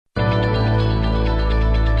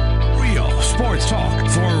Sports talk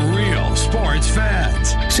for real sports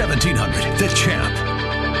fans. 1700, The Champ.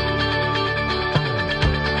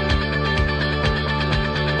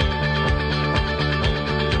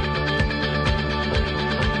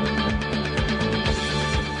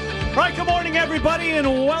 All right, good morning, everybody, and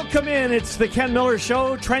welcome in. It's the Ken Miller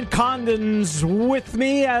Show. Trent Condon's with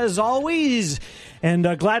me, as always,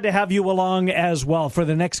 and glad to have you along as well. For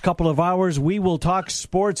the next couple of hours, we will talk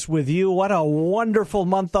sports with you. What a wonderful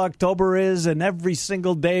month October is, and every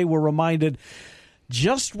single day we're reminded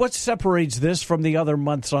just what separates this from the other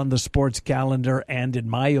months on the sports calendar, and in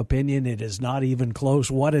my opinion, it is not even close.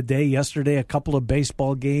 What a day yesterday, a couple of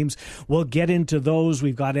baseball games. We'll get into those.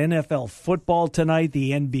 We've got NFL football tonight.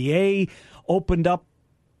 The NBA opened up,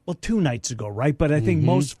 well, 2 nights ago, right? But I think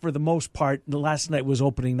for the most part, the last night was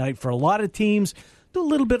opening night for a lot of teams. Do a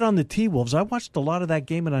little bit on the T-Wolves. I watched a lot of that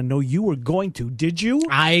game, and I know you were going to. Did you?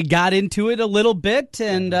 I got into it a little bit,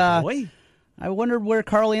 and Boy. I wondered where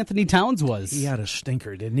Karl Anthony Towns was. He had a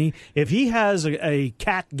stinker, didn't he? If he has a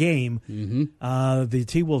cat game, the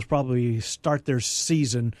T-Wolves probably start their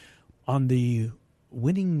season on the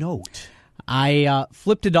winning note. I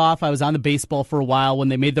flipped it off. I was on the baseball for a while when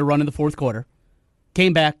they made their run in the fourth quarter.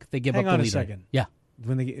 Came back. They give up the lead. Hang on a second. Yeah.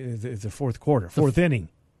 When the fourth quarter, fourth inning.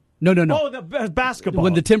 No. Oh, the basketball.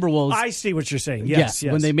 When the Timberwolves. I see what you're saying. Yes.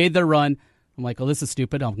 When they made their run, I'm like, oh, this is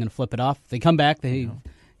stupid. I'm going to flip it off. They come back.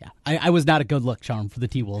 I was not a good luck charm for the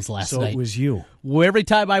T-Wolves last night. So it was you. Well, every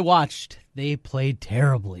time I watched, they played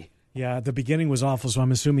terribly. Yeah, the beginning was awful, so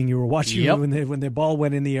I'm assuming you were watching when the ball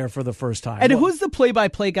went in the air for the first time. And who's the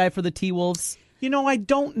play-by-play guy for the T-Wolves? You know, I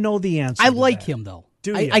don't know the answer. I like him, though.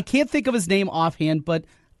 Do you? I can't think of his name offhand, but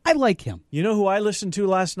I like him. You know who I listened to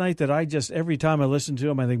last night that every time I listen to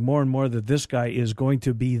him, I think more and more that this guy is going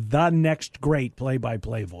to be the next great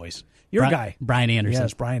play-by-play voice. Your guy. Brian Anderson.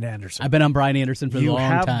 Yes, Brian Anderson. I've been on Brian Anderson for a long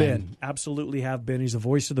time. You have been. Absolutely have been. He's the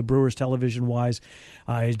voice of the Brewers television-wise.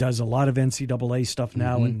 He does a lot of NCAA stuff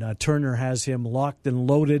now, and Turner has him locked and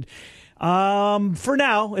loaded. For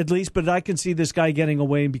now, at least, but I can see this guy getting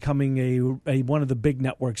away and becoming a one of the big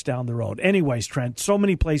networks down the road. Anyways, Trent, so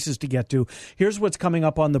many places to get to. Here's what's coming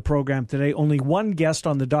up on the program today. Only one guest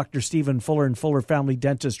on the Dr. Stephen Fuller and Fuller Family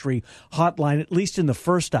Dentistry hotline, at least in the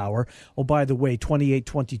first hour. Oh, by the way,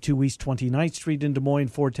 2822 East 29th Street in Des Moines,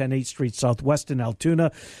 410 8th Street Southwest in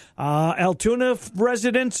Altoona. Altoona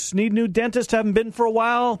residents need new dentists, haven't been for a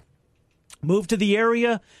while. Move to the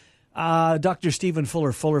area. Dr. Stephen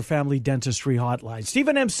Fuller, Fuller Family Dentistry Hotline.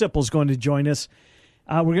 Stephen M. Sipple is going to join us.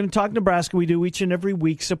 We're going to talk Nebraska. We do each and every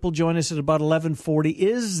week. Sipple join us at about 11:40.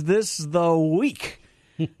 Is this the week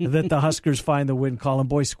that the Huskers find the win column?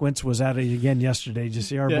 Boy, Squints was at it again yesterday. Did you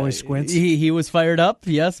see our boy Squints? He was fired up,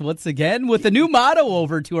 yes, once again, with a new motto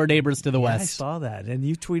over to our neighbors to the west. I saw that, and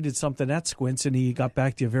you tweeted something at Squints, and he got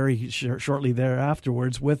back to you very shortly there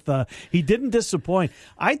afterwards with, he didn't disappoint.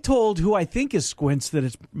 I told who I think is Squints that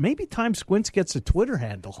it's maybe time Squints gets a Twitter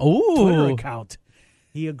handle, Twitter account.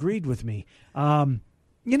 He agreed with me.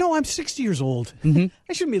 You know, I'm 60 years old. I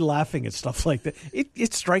shouldn't be laughing at stuff like that.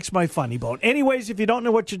 It strikes my funny bone. Anyways, if you don't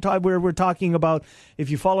know what we're talking about,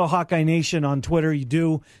 if you follow Hawkeye Nation on Twitter, you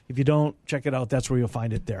do. If you don't, check it out. That's where you'll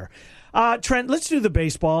find it there. Trent, let's do the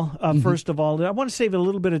baseball first of all. I want to save a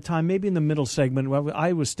little bit of time, maybe in the middle segment.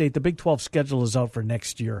 Iowa State, the Big 12 schedule is out for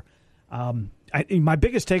next year. My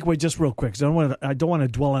biggest takeaway, just real quick, because I don't want to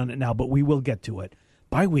dwell on it now, but we will get to it.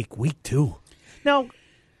 Bye week 2. Now,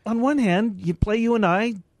 on one hand, you play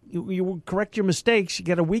UNI, you correct your mistakes, you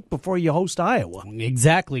get a week before you host Iowa.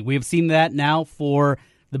 Exactly. We have seen that now for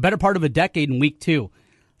the better part of a decade in week 2.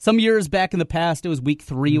 Some years back in the past, it was week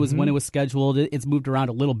 3 was when it was scheduled. It's moved around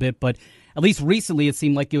a little bit, but at least recently it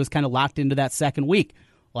seemed like it was kind of locked into that second week.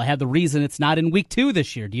 Well, I have the reason it's not in week 2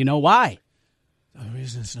 this year. Do you know why? The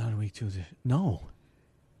reason it's not in week 2? No.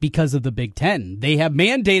 Because of the Big Ten. They have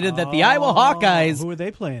mandated that the Iowa Hawkeyes who are they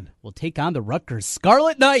playing? Will take on the Rutgers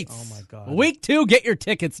Scarlet Knights. Oh, my God. Week 2, get your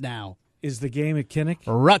tickets now. Is the game at Kinnick?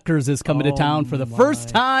 Rutgers is coming to town for the first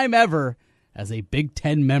time ever as a Big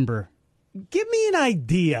Ten member. Give me an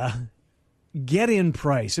idea. Get-in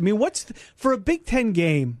price. I mean, for a Big Ten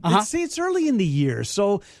game? It's early in the year,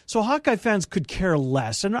 so Hawkeye fans could care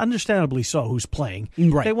less, and understandably so. Who's playing?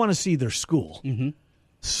 Right. They want to see their school.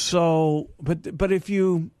 So, but if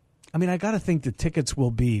I got to think the tickets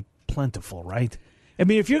will be plentiful, right? I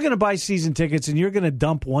mean, if you're going to buy season tickets and you're going to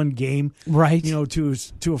dump one game, right?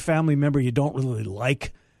 To a family member you don't really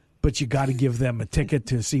like, but you got to give them a ticket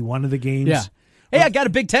to see one of the games. Yeah. Hey, I got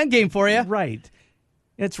a Big Ten game for you. Right.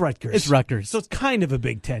 It's Rutgers. It's Rutgers. So it's kind of a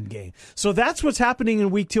Big Ten game. So that's what's happening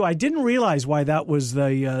in week 2. I didn't realize why that was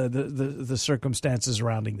the circumstances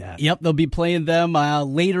surrounding that. Yep, they'll be playing them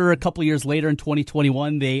later, a couple years later in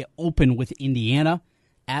 2021. They open with Indiana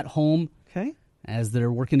at home. Okay. As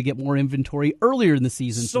they're working to get more inventory earlier in the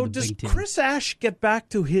season. So for the does Big Ten. Chris Ash get back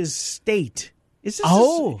to his state? Is this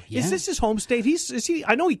yeah. Is this his home state? Is he?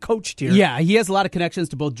 I know he coached here. Yeah, he has a lot of connections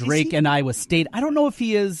to both Drake and Iowa State. I don't know if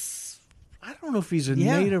he is. I don't know if he's a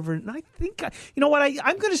native or. I think you know what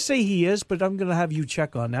I'm going to say he is, but I'm going to have you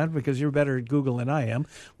check on that because you're better at Google than I am.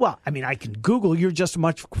 Well, I mean, I can Google. You're just a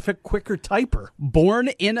much quicker typer. Born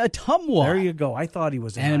in Ottumwa. There you go. I thought he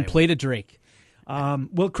was in and Iowa. played at Drake.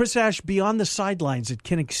 Will Chris Ash be on the sidelines at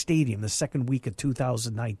Kinnick Stadium the second week of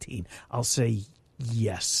 2019? I'll say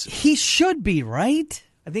yes. He should be, right?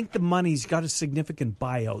 I think the money's got a significant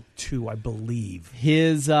buyout, too, I believe.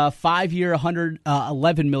 His 5-year,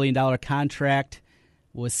 $111 million contract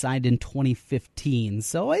was signed in 2015,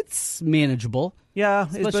 so it's manageable. Yeah,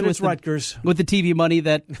 Especially but it's Rutgers. With the TV money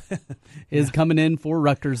that is coming in for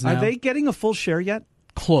Rutgers now. Are they getting a full share yet?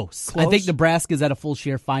 Close. I think Nebraska's at a full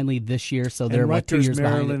share finally this year, so they're about 2 years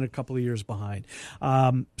behind. Maryland, a couple of years behind.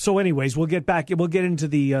 So, anyways, we'll get back. We'll get into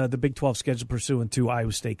the Big 12 schedule pursuant to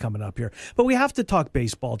Iowa State coming up here. But we have to talk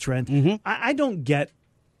baseball, Trent. Mm-hmm. I don't get.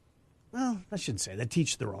 Well, I shouldn't say that.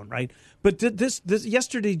 Teach their own, right? But this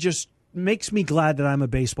yesterday just makes me glad that I'm a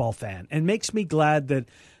baseball fan, and makes me glad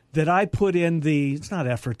that I put in the. It's not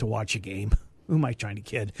effort to watch a game. Who am I trying to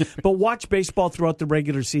kid? But watch baseball throughout the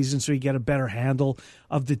regular season so you get a better handle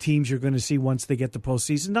of the teams you're going to see once they get to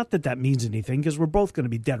postseason. Not that means anything because we're both going to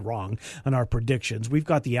be dead wrong on our predictions. We've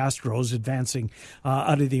got the Astros advancing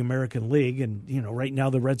out of the American League. And, right now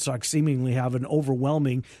the Red Sox seemingly have an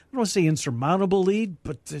overwhelming, I don't want to say insurmountable lead,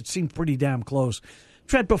 but it seemed pretty damn close.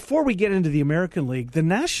 Trent, before we get into the American League, the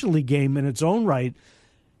National League game in its own right,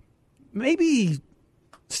 maybe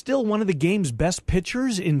still one of the game's best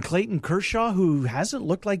pitchers in Clayton Kershaw, who hasn't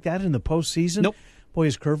looked like that in the postseason. Nope. Boy,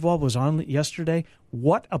 his curveball was on yesterday.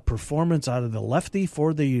 What a performance out of the lefty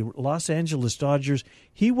for the Los Angeles Dodgers.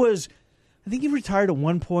 I think he retired at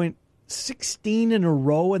one point 16 in a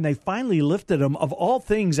row, and they finally lifted him, of all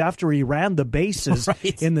things, after he ran the bases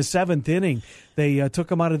in the 7th inning. They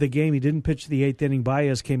took him out of the game. He didn't pitch the 8th inning.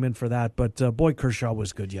 Baez came in for that, but boy, Kershaw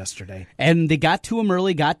was good yesterday. And they got to him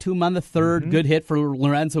early, got to him on the 3rd. Mm-hmm. Good hit for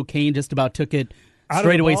Lorenzo Cain, just about took it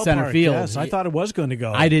straight away center field. Yes, I thought it was going to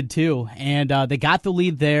go. I did too. And they got the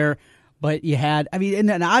lead there, but you had, in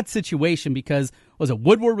an odd situation because,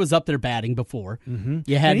 Woodward was up there batting before. Mm-hmm.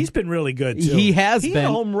 And he's been really good, too. He has been. He had a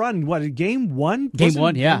home run, Game 1? Game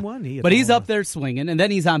 1, yeah. Game 1, but he's up there swinging, and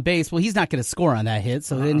then he's on base. Well, he's not going to score on that hit,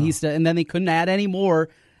 so then and then they couldn't add any more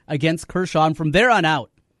against Kershaw. And from there on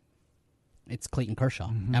out, it's Clayton Kershaw.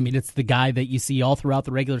 Mm-hmm. It's the guy that you see all throughout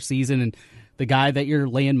the regular season, and the guy that you're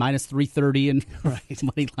laying minus 330 and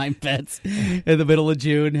money line bets in the middle of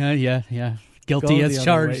June. Yeah. Guilty as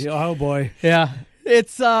charged. Oh, boy. Yeah.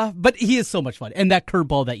 It's but he is so much fun, and that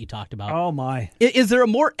curveball that you talked about. Oh my! Is there a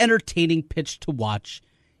more entertaining pitch to watch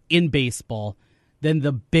in baseball than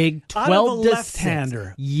the big 12 out of a to left-hander?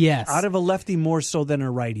 6? Yes, out of a lefty more so than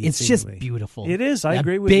a righty. It's just beautiful. It is. I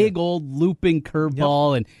agree with big old looping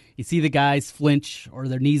curveball, and you see the guys flinch or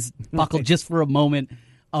their knees buckle just for a moment.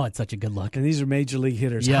 Oh, it's such a good look. And these are major league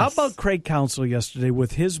hitters. Yes. How about Craig Counsell yesterday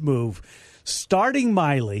with his move, starting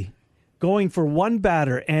Miley, going for one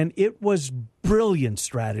batter, and it was brilliant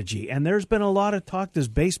strategy. And there's been a lot of talk. Does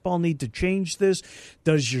baseball need to change this?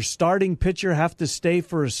 Does your starting pitcher have to stay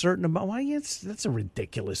for a certain amount? Why, that's a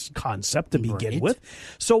ridiculous concept to begin with.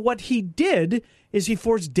 So what he did is he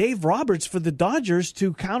forced Dave Roberts for the Dodgers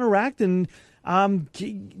to counteract and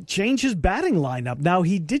change his batting lineup. Now,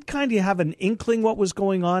 he did kind of have an inkling what was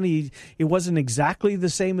going on. It wasn't exactly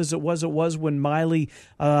the same as it was when Miley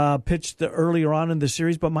pitched earlier on in the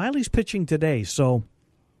series, but Miley's pitching today, so...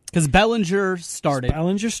 Because Bellinger started.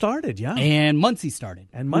 Yeah. And Muncy started.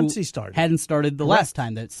 Hadn't started the last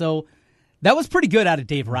time. So that was pretty good out of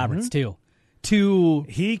Dave Roberts, too.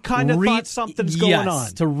 He kind of thought something's going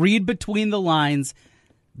on. To read between the lines,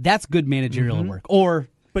 that's good managerial work.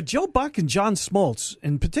 But Joe Buck and John Smoltz,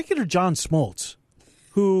 in particular John Smoltz,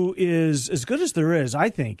 who is as good as there is, I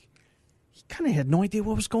think, he kind of had no idea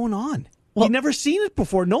what was going on. Well, he'd never seen it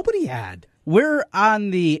before. Nobody had. We're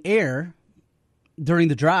on the air during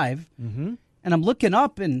the drive, and I'm looking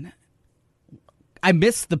up, and I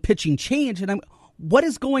missed the pitching change, and what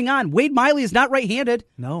is going on? Wade Miley is not right-handed.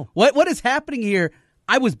 No. What is happening here?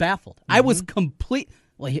 I was baffled. I was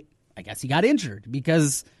I guess he got injured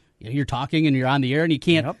because you're talking and you're on the air, and you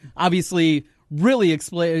can't obviously really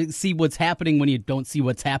see what's happening when you don't see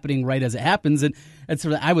what's happening right as it happens. And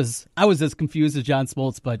sort of, I was as confused as John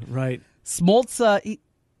Smoltz, but right. Smoltz,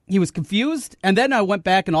 he was confused, and then I went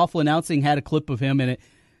back and Awful Announcing had a clip of him, and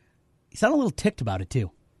he sounded a little ticked about it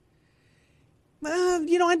too.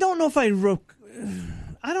 I don't know if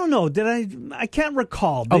I don't know. I can't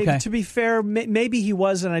recall. Okay. To be fair, maybe he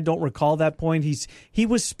was, and I don't recall that point. He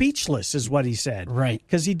was speechless, is what he said. Right.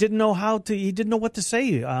 Because he didn't know he didn't know what to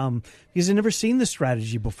say. He's never seen the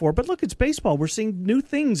strategy before. But look, it's baseball. We're seeing new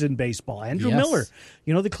things in baseball. Andrew Miller,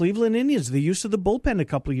 the Cleveland Indians, the use of the bullpen a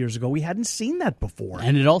couple of years ago. We hadn't seen that before.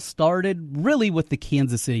 And it all started really with the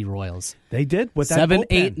Kansas City Royals. They did with that 7, bullpen.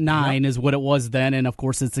 8, 9 is what it was then, and of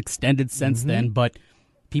course it's extended since then. But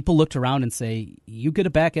people looked around and say, you get a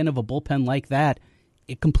back end of a bullpen like that,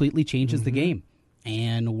 it completely changes the game.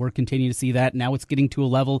 And we're continuing to see that. Now it's getting to a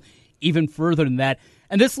level even further than that.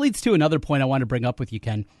 And this leads to another point I want to bring up with you,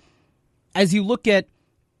 Ken. As you look at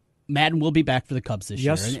Madden will be back for the Cubs this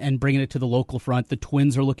year and bringing it to the local front. The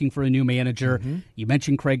Twins are looking for a new manager. You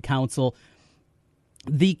mentioned Craig Counsell.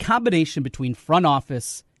 The combination between front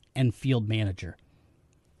office and field manager.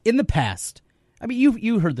 In the past, I mean,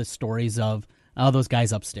 you heard the stories of those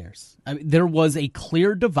guys upstairs. I mean, there was a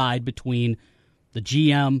clear divide between the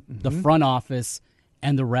GM, the front office,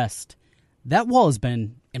 and the rest. That wall has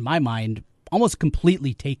been, in my mind, almost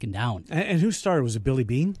completely taken down. And who started? Was it Billy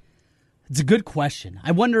Beane? It's a good question.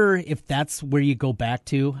 I wonder if that's where you go back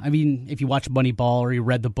to. I mean, if you watch Moneyball or you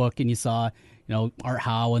read the book and you saw, Art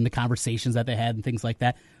Howe and the conversations that they had and things like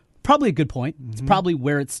that, probably a good point. It's probably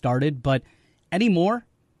where it started. But anymore,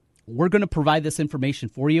 we're going to provide this information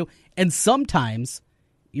for you. And sometimes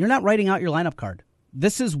you're not writing out your lineup card.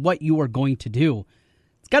 This is what you are going to do.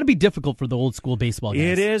 It's got to be difficult for the old school baseball guys.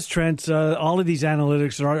 It is, Trent. All of these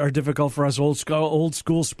analytics are difficult for us old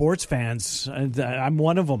school sports fans. I'm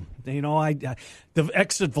one of them. The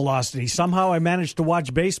exit velocity. Somehow I managed to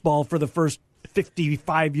watch baseball for the first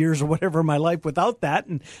 55 years or whatever of my life without that,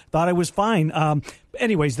 and thought I was fine.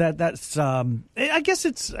 Anyways, that's. I guess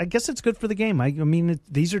it's good for the game. I mean,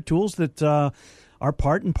 these are tools that are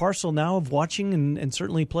part and parcel now of watching and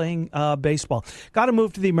certainly playing baseball. Got to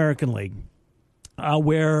move to the American League.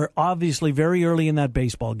 Where obviously very early in that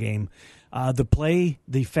baseball game,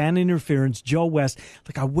 the fan interference, Joe West,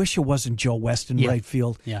 I wish it wasn't Joe West in right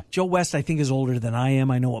field. Yeah. Joe West, I think, is older than I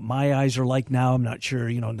am. I know what my eyes are like now. I'm not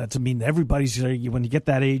sure, that doesn't mean everybody's, when you get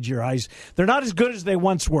that age, your eyes, they're not as good as they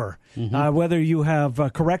once were, whether you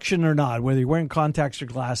have correction or not, whether you're wearing contacts or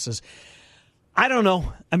glasses. I don't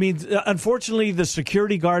know. I mean, unfortunately, the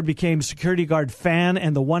security guard became security guard fan,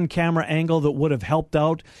 and the one camera angle that would have helped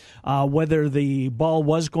out whether the ball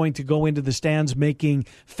was going to go into the stands, making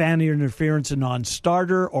fan interference a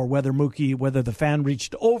non-starter, or whether the fan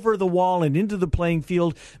reached over the wall and into the playing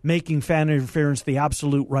field, making fan interference the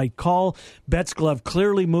absolute right call. Betts' glove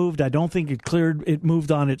clearly moved. I don't think it moved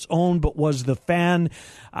on its own, but was the fan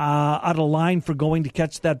out of line for going to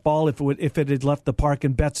catch that ball if it had left the park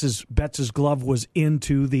and Betts' glove was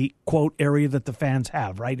into the quote area that the fans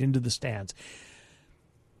have, right into the stands.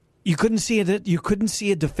 You couldn't see it. You couldn't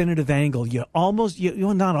see a definitive angle. You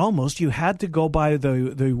had to go by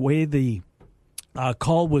the way the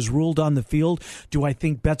call was ruled on the field. Do I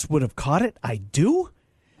think Betts would have caught it? I do.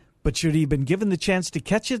 But should he have been given the chance to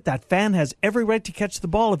catch it? That fan has every right to catch the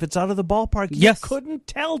ball if it's out of the ballpark. Yes. You couldn't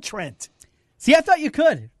tell, Trent. See, I thought you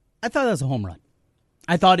could. I thought that was a home run.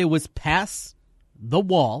 I thought it was past the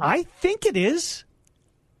wall. I think it is.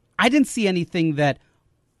 I didn't see anything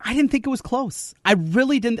I didn't think it was close. I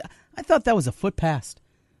really didn't. I thought that was a foot past.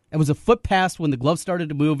 It was a foot past when the glove started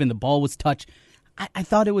to move and the ball was touched. I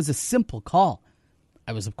thought it was a simple call.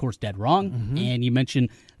 I was, of course, dead wrong. And you mentioned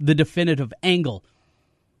the definitive angle.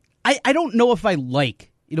 I don't know if I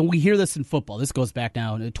like, we hear this in football. This goes back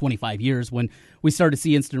now to 25 years when we started to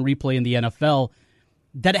see instant replay in the NFL,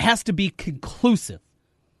 that it has to be conclusive.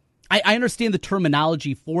 I understand the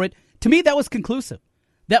terminology for it. To me, that was conclusive.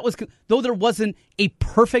 Though there wasn't a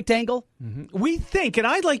perfect angle. We think, and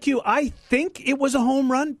I think it was a home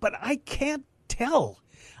run, but I can't tell.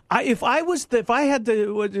 If I was the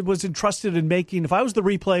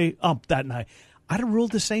replay ump that night, I'd have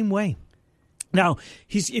ruled the same way. Now,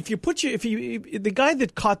 the guy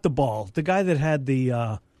that caught the ball, the guy that had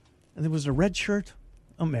there was a red shirt,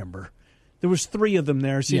 I remember. There was three of them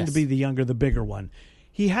there. Seemed to be the younger, the bigger one.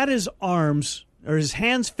 He had his arms or his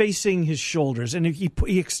hands facing his shoulders, and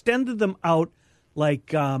he extended them out like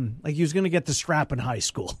he was going to get the strap in high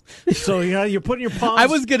school. So you're putting your palms. I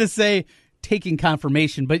was going to say, taking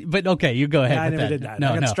confirmation, but okay, you go ahead. Yeah, I with never did that.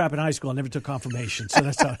 No, I got strap in high school. I never took confirmation, so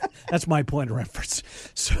that's my point of reference.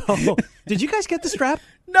 So, did you guys get the strap?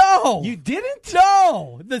 No, You didn't.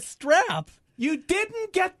 No, the strap. You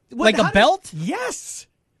didn't get Like a belt? Yes.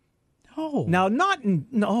 No. Now,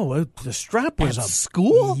 the strap was At a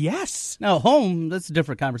school? Yes. Now, home, that's a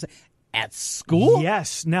different conversation. At school?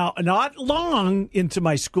 Yes. Now, not long into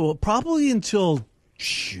my school, probably until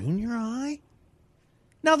junior high.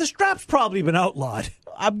 Now, the strap's probably been outlawed,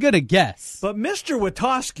 I'm going to guess. but Mr.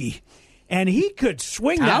 Witoski, and he could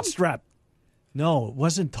swing Tom? that strap. No, it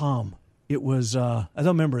wasn't Tom. It was, I don't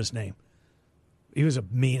remember his name. He was a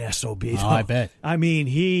mean SOB. Oh, I bet. I mean,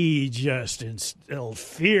 he just instilled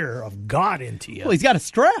fear of God into you. Well, he's got a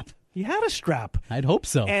strap. He had a strap. I'd hope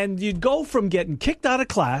so. And you'd go from getting kicked out of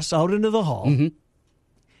class out into the hall,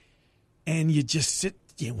 and you just sit,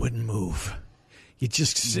 you wouldn't move. You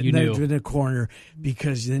just sit You knew. in a corner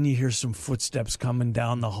because then you hear some footsteps coming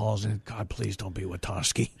down the halls, and God, please don't be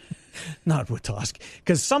Witoski. Not Witoski.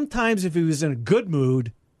 Because sometimes if he was in a good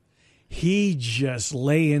mood, he just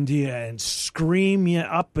lay into you and scream you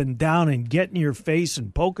up and down and get in your face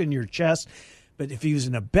and poke in your chest. But if he was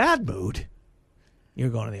in a bad mood, you're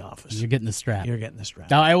going to the office. You're getting the strap. You're getting the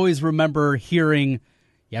strap. Now, I always remember hearing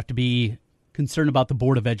you have to be concerned about the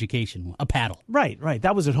Board of Education, a paddle. Right.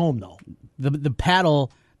 That was at home, though. The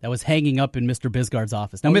paddle that was hanging up in Mr. Bisgard's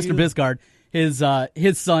office. Now, Mr. Bisgard, his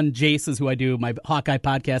son, Jace, is who I do my Hawkeye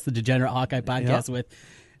podcast, the Degenerate Hawkeye podcast with.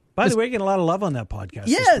 By the way, getting a lot of love on that podcast.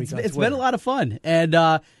 Yeah, this week it's on been Twitter. a lot of fun. And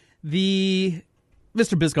the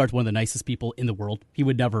Mr. Bisgard's one of the nicest people in the world. He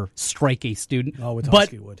would never strike a student. Oh, Witoski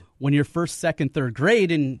but would. When you're first, second, third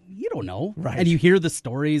grade, and you don't know, Right. and you hear the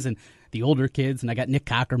stories and the older kids, and I got Nick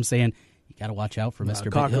Cockrum saying, you got to watch out for Mr.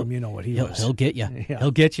 Cockrum, you know what he was. He'll get you. Yeah.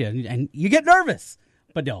 He'll get you. And you get nervous.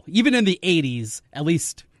 But no, even in the 80s, at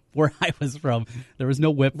least where I was from, there was no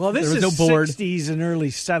whip. Well, this there was is no board. 60s and early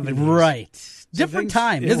 70s. Different things-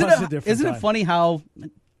 time. it Isn't was a different isn't time. it funny how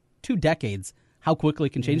 2 decades, how quickly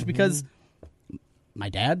it can change? Because my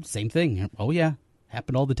dad, same thing. Oh, yeah.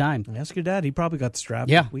 Happened all the time. Ask your dad. He probably got the strap.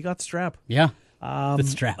 Yeah. We got the strap. Yeah. The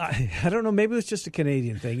strap. I don't know. Maybe it was just a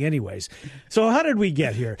Canadian thing. Anyways, so how did we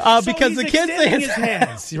get here? Because he's the kid's extending hands- his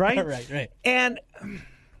hands, right? Right. And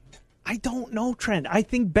I don't know, Trent. I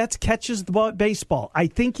think Betts catches the baseball. I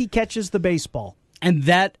think he catches the baseball. And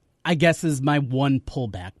that, I guess, is my one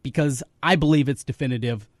pullback because I believe it's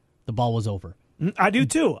definitive the ball was over. I do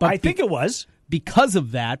too. But I think it was. Because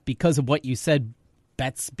of that, because of what you said,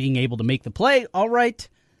 Betts being able to make the play, all right,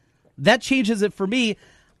 that changes it for me.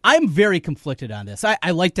 I'm very conflicted on this. I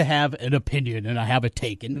like to have an opinion and I have a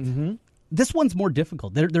take. And this one's more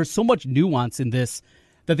difficult. There's so much nuance in this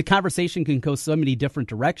that the conversation can go so many different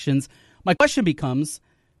directions. My question becomes,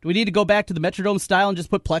 do we need to go back to the Metrodome style and just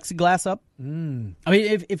put plexiglass up? I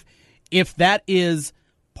mean, if that is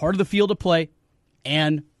part of the field of play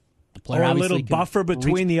and the player Or a obviously little can buffer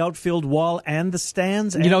between the outfield wall and the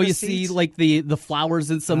stands. And you know, the you seats. see like the flowers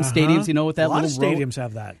in some stadiums, you know, with that a lot little of row. stadiums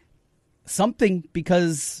have that. Something,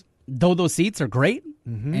 because though those seats are great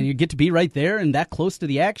and you get to be right there and that close to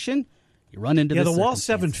the action, you run into Yeah, this the wall's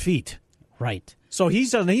circumstance. 7 feet. Right. So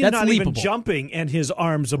he's not That's even leapable. jumping and his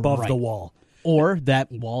arms above Right. the wall. Or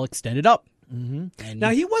that wall extended up. And Now,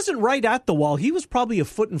 he wasn't right at the wall. He was probably a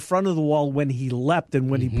foot in front of the wall when he leapt and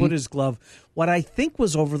when he put his glove, what I think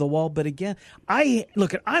was over the wall. But again,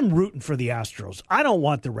 I'm rooting for the Astros. I don't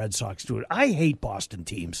want the Red Sox to do it. I hate Boston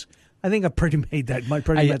teams. I think I've pretty made that. I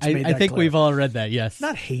I think clear. we've all read that, yes.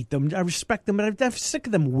 Not hate them. I respect them, but I'm sick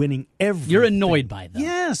of them winning everything. You're annoyed by them.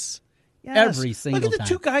 Yes. Every single Look at the time.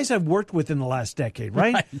 2 guys I've worked with in the last decade,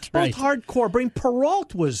 right? Right. Both hardcore. Brain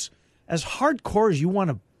Peralt was as hardcore as you want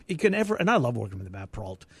to. You can ever, and I love working with Matt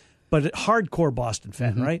Peralt, but a hardcore Boston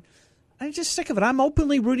fan, right? I'm just sick of it. I'm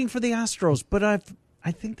openly rooting for the Astros, but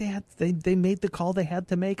I think they made the call they had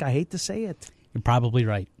to make. I hate to say it. You're probably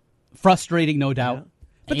right. Frustrating, no doubt.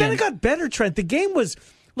 But then it got better, Trent. The game was,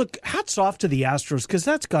 look, hats off to the Astros because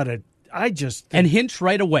that's got to, And Hinch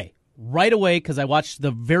right away, because I watched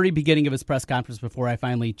the very beginning of his press conference before I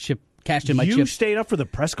finally cashed in my you chip. stayed up for the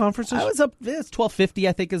press conferences? I was up. It's 12:50,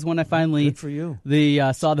 I think, is when I finally Good for you.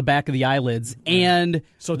 saw the back of the eyelids. And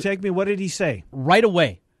So take me, what did he say? right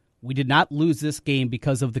away, we did not lose this game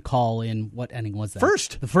because of the call in what inning was that?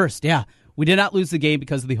 First. The first, yeah. We did not lose the game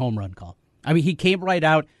because of the home run call. I mean, he came right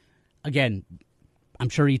out. Again, I'm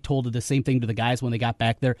sure he told the same thing to the guys when they got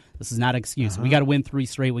back there. This is not an excuse. We got to win 3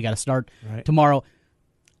 straight. We got to start tomorrow.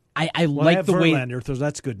 I like the way Verlander, so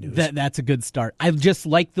that's good news. that's a good start. I just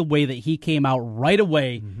like the way that he came out right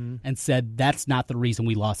away and said that's not the reason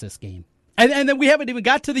we lost this game. And then we haven't even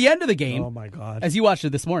got to the end of the game. Oh, my God. As you watched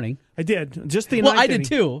it this morning. I did. Just the Well, ninth I did inning.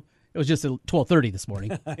 too. It was just at 12:30 this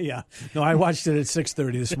morning. Yeah. No, I watched it at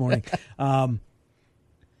 6:30 this morning.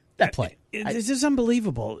 That play. It's just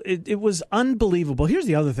unbelievable. It was unbelievable. Here's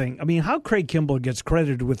the other thing. I mean, how Craig Kimball gets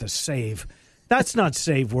credited with a save. That's not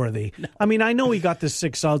save worthy. No. I mean, I know he got the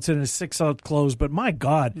 6 outs and a 6-out close, but my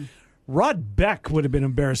God, Rod Beck would have been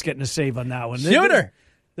embarrassed getting a save on that one. Shooter.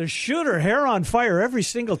 The shooter, hair on fire every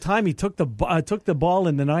single time he took the ball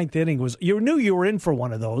in the ninth inning. You knew you were in for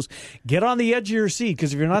one of those. Get on the edge of your seat,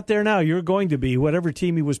 because if you're not there now, you're going to be whatever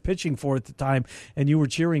team he was pitching for at the time and you were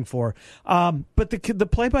cheering for. But the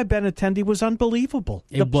play by Benintendi was unbelievable.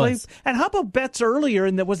 It was. And how about Betts earlier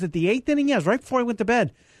was it the 8th inning? Yes, right before he went to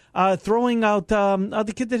bed. Throwing out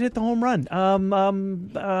the kid that hit the home run.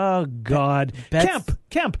 Oh, God. Betts,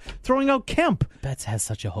 Kemp. Throwing out Kemp. Betts has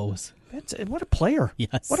such a hose. What a player.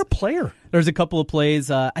 Yes. What a player. There's a couple of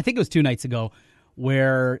plays, I think it was 2 nights ago,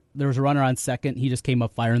 where there was a runner on second. He just came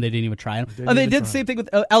up firing. They didn't even try him. And they did the same thing with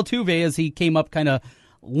Altuve as he came up kind of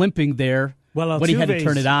limping there when he had to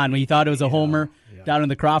turn it on. When he thought it was a homer down in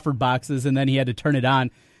the Crawford boxes, and then he had to turn it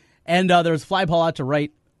on. And there was a fly ball out to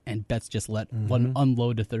right, and Betts just let one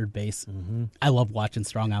unload to third base. Mm-hmm. I love watching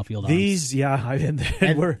strong outfield arms.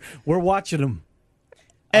 We're watching them.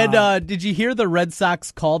 And did you hear the Red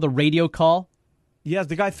Sox call, the radio call? Yeah,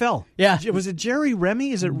 the guy fell. Yeah. Was it Jerry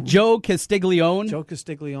Remy? Is it Joe Castiglione? Joe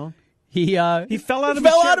Castiglione. He fell out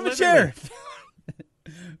of a chair.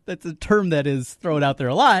 That's a term that is thrown out there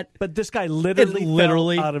a lot. But this guy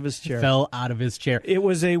literally fell out of his chair. Fell out of his chair. It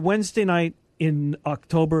was a Wednesday night in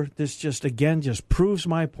October. This just proves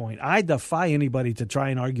my point. I defy anybody to try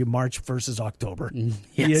and argue March versus October.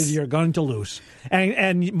 Yes. You're going to lose.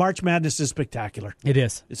 And March Madness is spectacular. It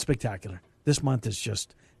is. It's spectacular. This month is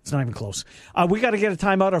just, it's not even close. We got to get a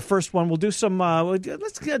timeout. Our first one. We'll do some,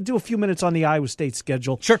 let's do a few minutes on the Iowa State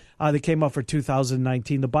schedule. Sure. They came out for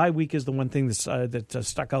 2019. The bye week is the one thing that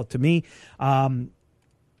stuck out to me.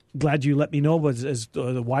 Glad you let me know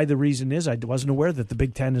why the reason is. I wasn't aware that the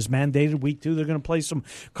Big Ten is mandated. Week 2, they're going to play some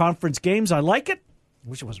conference games. I like it. I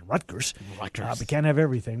wish it wasn't Rutgers. We can't have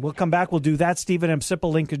everything. We'll come back. We'll do that. Stephen M.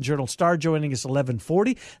 Sipple, Lincoln Journal-Star, joining us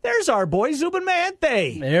 11:40. There's our boy, Zubin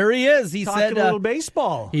Mehenti. There he is. He talking said a little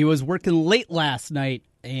baseball. He was working late last night.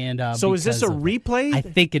 And so is this a replay? I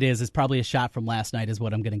think it is. It's probably a shot from last night is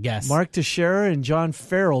what I'm going to guess. Mark Teixeira and John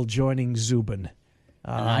Farrell joining Zubin.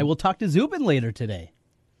 And I will talk to Zubin later today.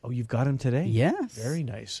 Oh, you've got him today? Yes. Very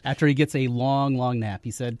nice. After he gets a long, long nap. He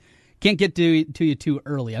said, can't get to you too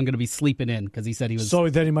early. I'm going to be sleeping in because he said he was So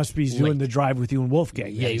then he must be doing the drive with you and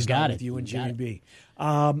Wolfgang. Yeah, he's got it. With you and Jimmy B.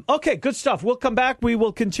 Okay, good stuff. We'll come back. We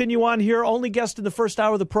will continue on here. Only guest in the first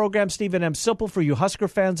hour of the program, Stephen M. Sipple, for you Husker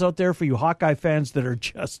fans out there, for you Hawkeye fans that are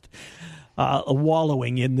just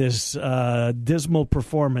wallowing in this dismal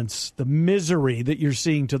performance, the misery that you're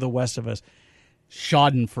seeing to the west of us.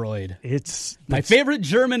 Schadenfreude. It's my favorite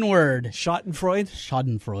German word. Schadenfreude?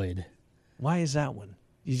 Schadenfreude. Why is that one?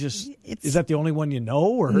 Is that the only one you know?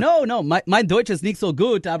 Or? No. Mein Deutsch ist nicht so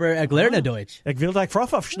gut, aber lerne Deutsch. Ich will dich Frau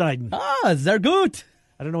aufschneiden. Sehr gut.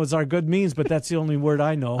 I don't know what "sehr good" means, but that's the only word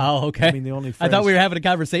I know. Oh, okay. I mean, the only phrase. I thought we were having a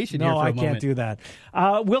conversation here for a moment. No, I can't do that.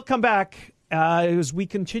 We'll come back as we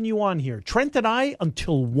continue on here. Trent and I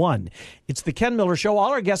until 1. It's the Ken Miller Show.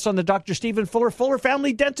 All our guests on the Dr. Stephen Fuller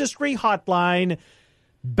Family Dentistry Hotline.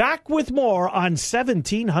 Back with more on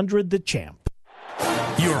 1700 The Champ.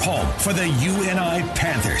 Your home for the UNI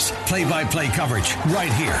Panthers. Play-by-play coverage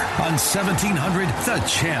right here on 1700 The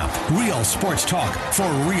Champ. Real sports talk for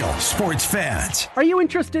real sports fans. Are you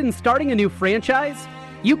interested in starting a new franchise?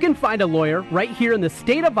 You can find a lawyer right here in the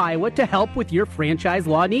state of Iowa to help with your franchise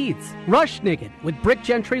law needs. Rush Niggett with Brick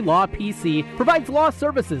Gentry Law PC provides law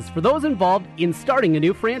services for those involved in starting a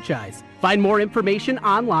new franchise. Find more information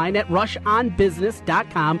online at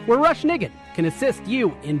rushonbusiness.com, where Rush Niggett can assist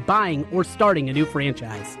you in buying or starting a new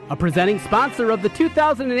franchise. A presenting sponsor of the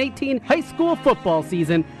 2018 high school football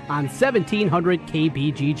season on 1700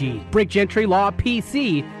 KBGG. Brick Gentry Law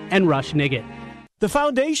PC and Rush Niggett. The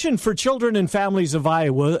Foundation for Children and Families of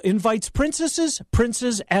Iowa invites princesses,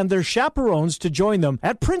 princes, and their chaperones to join them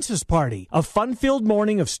at Princess Party, a fun-filled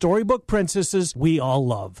morning of storybook princesses we all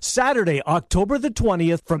love. Saturday, October the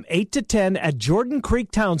 20th from 8 to 10 at Jordan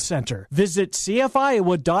Creek Town Center. Visit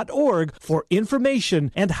cfiowa.org for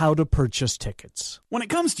information and how to purchase tickets. When it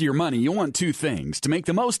comes to your money, you want two things: to make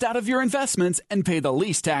the most out of your investments and pay the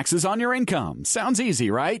least taxes on your income. Sounds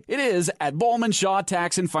easy, right? It is at Bowman Shaw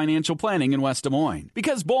Tax and Financial Planning in West Des Moines. Moines.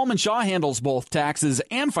 Because Bowman Shaw handles both taxes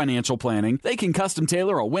and financial planning, they can custom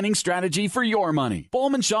tailor a winning strategy for your money.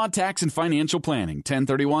 Bowman Shaw Tax and Financial Planning,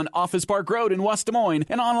 1031 Office Park Road in West Des Moines,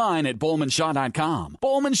 and online at bowmanshaw.com.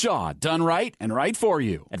 Bowman Shaw, done right and right for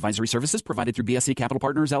you. Advisory services provided through BSC Capital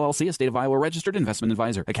Partners, LLC, a state of Iowa registered investment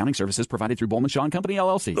advisor. Accounting services provided through Bowman Shaw & Company,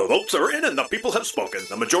 LLC. The votes are in and the people have spoken.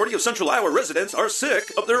 The majority of Central Iowa residents are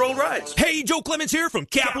sick of their old rides. Hey, Joe Clements here from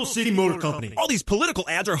Capital City Motor Company. All these political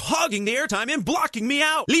ads are hogging the airtime and blocking me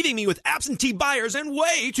out, leaving me with absentee buyers and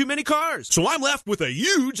way too many cars. So I'm left with a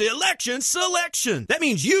huge election selection. That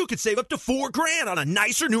means you could save up to $4,000 on a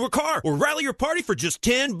nicer, newer car, or rally your party for just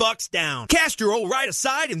 $10 down. Cast your old ride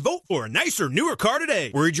aside and vote for a nicer, newer car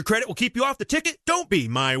today. Worried your credit will keep you off the ticket? Don't be.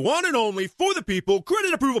 My one and only for the people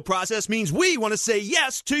credit approval process means we want to say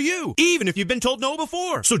yes to you, even if you've been told no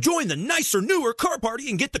before. So join the nicer, newer car party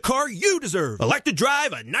and get the car you deserve. Elect to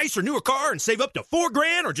drive a nicer, newer car and save up to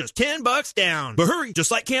 $4,000 or just $10 down. But hurry,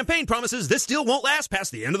 just like campaign promises, this deal won't last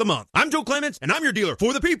past the end of the month. I'm Joe Clements, and I'm your dealer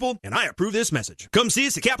for the people, and I approve this message. Come see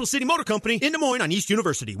us at Capital City Motor Company in Des Moines on East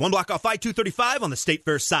University, one block off I-235 on the State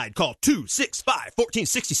Fair side. Call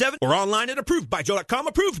 265-1467 or online at approvedbyjoe.com.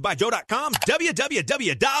 Approvedbyjoe.com.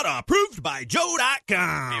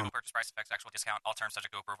 www.approvedbyjoe.com. Vehicle purchase price affects actual discount. All terms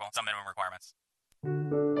subject to approval. Some minimum requirements.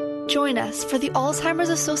 Join us for the Alzheimer's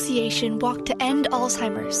Association Walk to End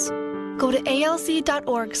Alzheimer's. Go to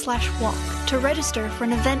alc.org/walk to register for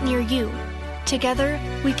an event near you. Together,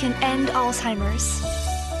 we can end Alzheimer's.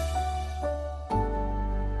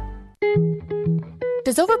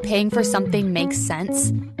 Does overpaying for something make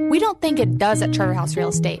sense? We don't think it does at Charterhouse Real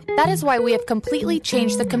Estate. That is why we have completely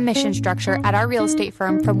changed the commission structure at our real estate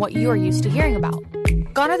firm from what you are used to hearing about.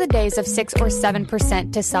 Gone are the days of 6 or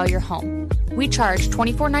 7% to sell your home. We charge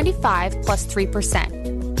 $24.95 plus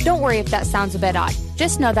 3%. Don't worry if that sounds a bit odd.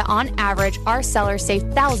 Just know that on average, our sellers save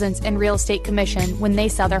thousands in real estate commission when they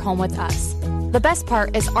sell their home with us. The best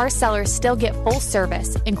part is our sellers still get full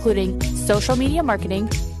service, including social media marketing,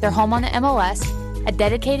 their home on the MLS, a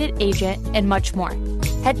dedicated agent, and much more.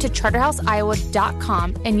 Head to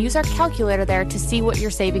charterhouseiowa.com and use our calculator there to see what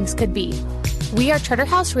your savings could be. We are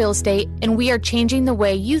Charterhouse Real Estate, and we are changing the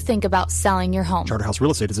way you think about selling your home. Charterhouse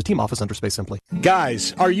Real Estate is a team office under Space Simply.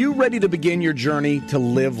 Guys, are you ready to begin your journey to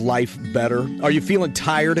live life better? Are you feeling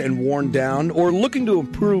tired and worn down, or looking to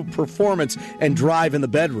improve performance and drive in the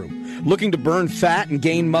bedroom? Looking to burn fat and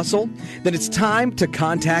gain muscle? Then it's time to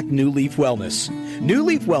contact New Leaf Wellness. New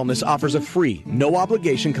Leaf Wellness offers a free,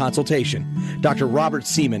 no-obligation consultation. Dr. Robert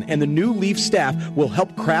Seaman and the New Leaf staff will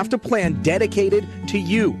help craft a plan dedicated to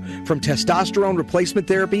you. From testosterone replacement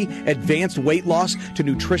therapy, advanced weight loss, to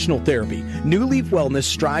nutritional therapy, New Leaf Wellness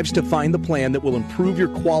strives to find the plan that will improve your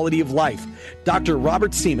quality of life. Dr.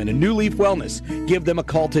 Robert Seaman and New Leaf Wellness. Give them a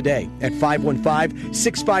call today at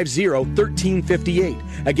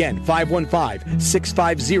 515-650-1358. Again,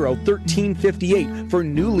 515-650-1358 for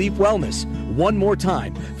New Leaf Wellness. One more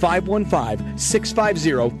time,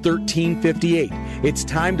 515-650-1358. It's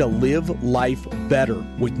time to live life better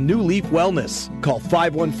with New Leaf Wellness. Call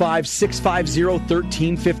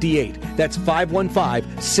 515-650-1358. That's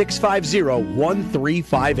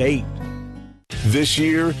 515-650-1358. This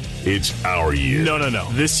year, it's our year. No.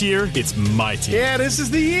 This year, it's my team. Yeah, this is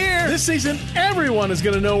the year. This season, everyone is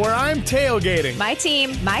going to know where I'm tailgating. My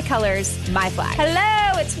team, my colors, my flag.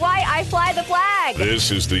 Hello, it's why I fly the flag. This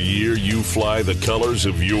is the year you fly the colors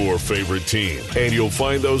of your favorite team. And you'll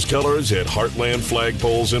find those colors at Heartland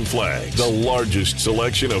Flagpoles and Flags, the largest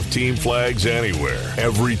selection of team flags anywhere.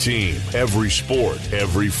 Every team, every sport,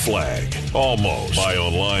 every flag. Almost. Buy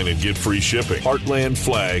online and get free shipping.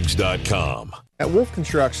 HeartlandFlags.com. At Wolf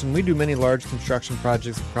Construction, we do many large construction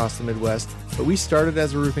projects across the Midwest, but we started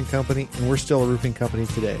as a roofing company, and we're still a roofing company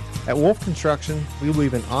today. At Wolf Construction, we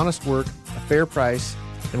believe in honest work, a fair price,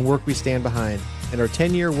 and work we stand behind, and our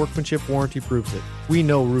 10-year workmanship warranty proves it. We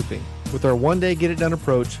know roofing. With our one-day get-it-done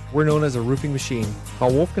approach, we're known as a roofing machine.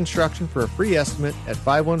 Call Wolf Construction for a free estimate at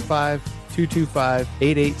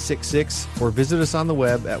 515-225-8866 or visit us on the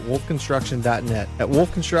web at wolfconstruction.net. At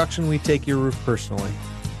Wolf Construction, we take your roof personally.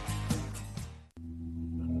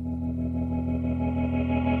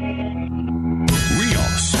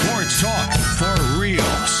 Talk for real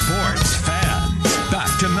sports fans.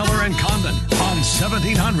 Back to Miller and Condon on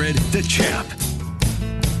 1700 The Champ.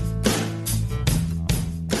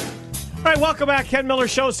 All right, welcome back. Ken Miller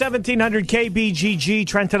Show, 1700 KBGG.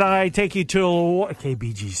 Trent and I take you till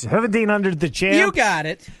KBG 1700 The Champ. You got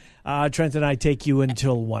it. Trent and I take you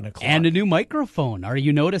until 1 o'clock. And a new microphone. Are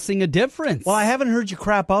you noticing a difference? Well, I haven't heard you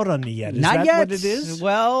crap out on me yet. Is Not that yet. what it is?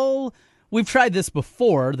 Well, we've tried this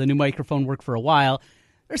before. The new microphone worked for a while.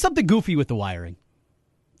 There's something goofy with the wiring.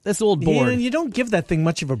 this old board. Yeah, and you don't give that thing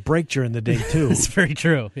much of a break during the day, too. It's very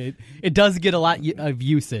true. It does get a lot of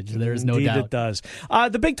usage. There's no doubt. Indeed it does.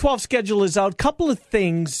 The Big 12 schedule is out. Couple of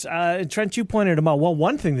things. Trent, you pointed them out. Well,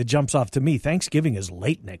 one thing that jumps off to me, Thanksgiving is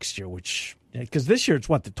late next year, because this year it's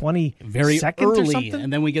what, the 22nd very or early, something?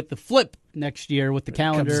 and then we get the flip next year with the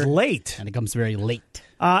calendar. It comes late. And it comes very late.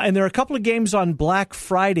 And there are a couple of games on Black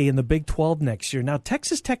Friday in the Big 12 next year. Now,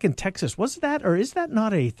 Texas Tech and Texas, was that, or is that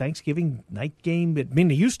not a Thanksgiving night game? I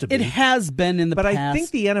mean, it used to be. It has been in the past. But I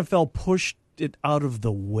think the NFL pushed it out of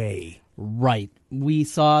the way. Right. We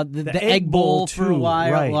saw the Egg Bowl for a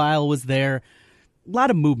while. Right. While was there. A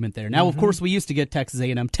lot of movement there. Now, of course, we used to get Texas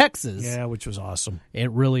A&M Texas. Yeah, which was awesome.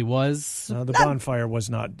 It really was. The bonfire was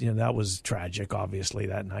not, that was tragic, obviously,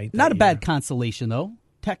 that night. Not a bad consolation, though.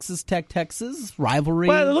 Texas Tech, Texas, rivalry.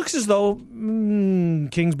 Well, it looks as though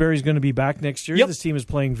Kingsbury's going to be back next year. Yep. This team is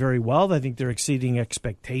playing very well. I think they're exceeding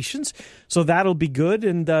expectations. So that'll be good.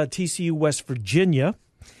 And TCU, West Virginia.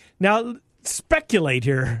 Now, speculate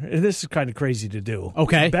here. This is kind of crazy to do.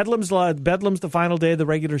 Okay. Bedlam's the final day of the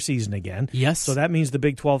regular season again. Yes. So that means the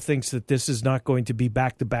Big 12 thinks that this is not going to be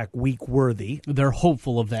back-to-back week worthy. They're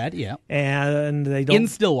hopeful of that, yeah. And they don't... In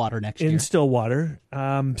Stillwater next year. In Stillwater.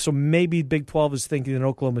 So maybe Big 12 is thinking that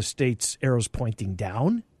Oklahoma State's arrow's pointing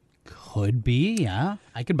down. Could be, yeah.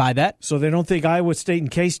 I could buy that. So they don't think Iowa State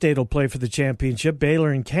and K-State will play for the championship.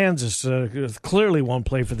 Baylor and Kansas clearly won't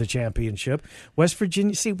play for the championship. West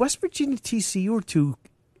Virginia, TCU are two,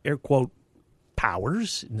 air quote,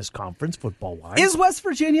 powers in this conference, football-wise. Is West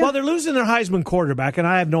Virginia? Well, they're losing their Heisman quarterback, and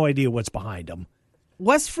I have no idea what's behind them.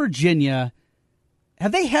 West Virginia,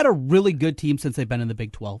 have they had a really good team since they've been in the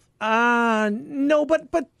Big 12? No,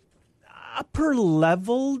 but upper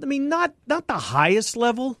level. I mean, not the highest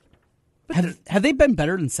level. Have they been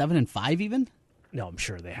better than 7-5 even? No, I'm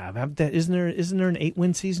sure they have. Isn't there an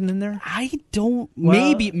 8-win season in there? I don't.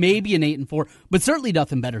 Well, maybe an 8-4, but certainly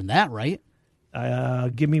nothing better than that, right?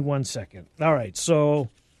 Give me 1 second. All right, so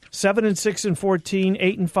 7-6 and 14,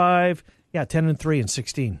 8-5, 10-3 and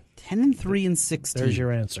 16. 10-3 and 16. There's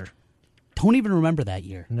your answer. Don't even remember that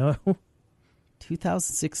year. No.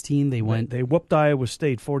 2016, they went. They whooped Iowa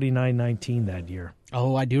State 49-19 that year.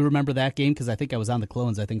 Oh, I do remember that game because I think I was on the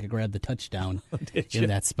Clones. I think I grabbed the touchdown in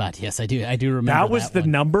that spot. Yes, I do. I do remember that. That was the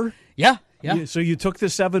number? Yeah. So you took the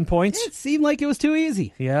 7 points? It seemed like it was too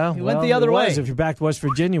easy. Yeah. It went the other way. If you backed West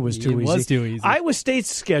Virginia, it was too easy. It was too easy. Iowa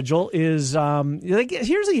State's schedule is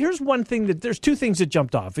here's one thing there's two things that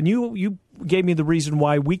jumped off, and you gave me the reason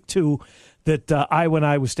why week 2 that Iowa and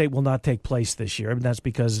Iowa State will not take place this year, and that's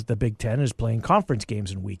because the Big Ten is playing conference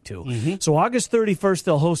games in week 2. Mm-hmm. So August 31st,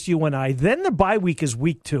 they'll host UNI. Then the bye week is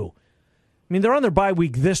week 2. I mean, they're on their bye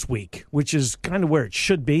week this week, which is kind of where it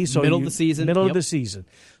should be. So middle of the season. Middle of the season.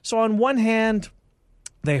 So on one hand,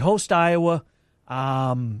 they host Iowa,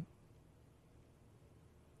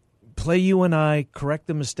 play UNI, correct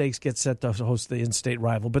the mistakes, get set to host the in-state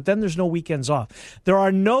rival. But then there's no weekends off. There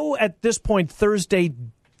are no, at this point, Thursday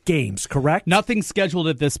games, correct? Nothing scheduled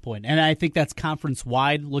at this point, and I think that's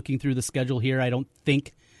conference-wide. Looking through the schedule here, I don't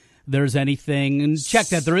think there's anything. And check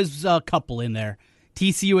that. There is a couple in there.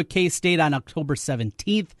 TCU at K-State on October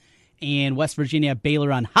 17th, and West Virginia at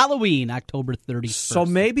Baylor on Halloween, October 31st. So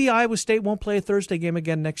maybe Iowa State won't play a Thursday game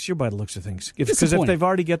again next year by the looks of things. Because if they've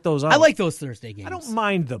already get those out. I like those Thursday games. I don't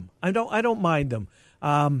mind them. I don't mind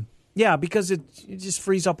them. Yeah, because it just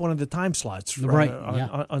frees up one of the time slots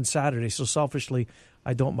on Saturday. So selfishly,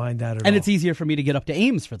 I don't mind that at all. And it's easier for me to get up to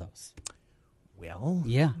Ames for those. Well,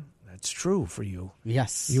 yeah. That's true for you.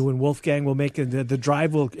 Yes. You and Wolfgang will make the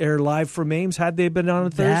drive will air live from Ames. Had they been on a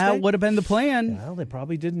Thursday? That would have been the plan. Well, they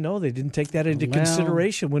probably didn't know. They didn't take that into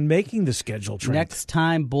consideration when making the schedule, Trent. Next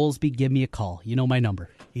time, Bowlesby, give me a call. You know my number.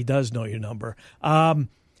 He does know your number. And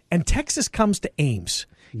Texas comes to Ames.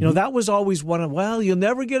 You know, that was always one of, we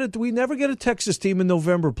never get a Texas team in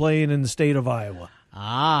November playing in the state of Iowa.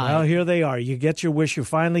 Well, here they are. You get your wish. You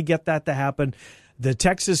finally get that to happen. The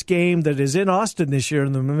Texas game that is in Austin this year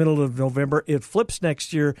in the middle of November, it flips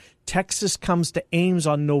next year. Texas comes to Ames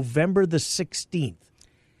on November the 16th.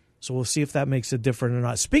 So we'll see if that makes it different or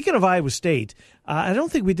not. Speaking of Iowa State, I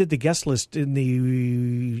don't think we did the guest list in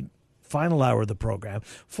the final hour of the program.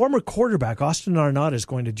 Former quarterback Austin Arnott is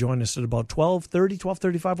going to join us at about 12:30,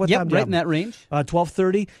 12:35. What time? Right in that range.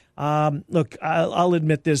 12:30. Look, I'll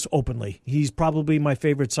admit this openly. He's probably my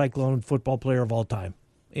favorite Cyclone football player of all time.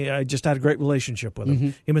 I just had a great relationship with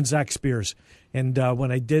him, him and Zach Spears. And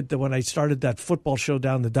when I started that football show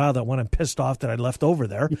down the dial, that one I'm pissed off that I left over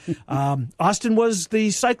there, Austin was the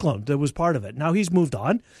Cyclone that was part of it. Now he's moved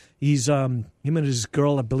on. He's him and his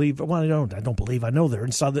girl, I believe. Well, I don't believe. I know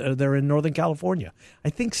they're in Northern California.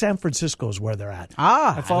 I think San Francisco is where they're at.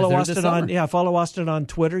 I follow Austin I follow Austin on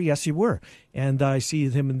Twitter. Yes, you were, and I see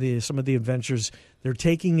him in some of the adventures. They're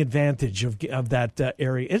taking advantage of that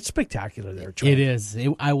area. It's spectacular there, Troy. It is.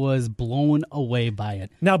 I was blown away by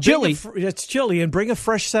it. Now, it's chilly, and bring a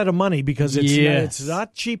fresh set of money because it's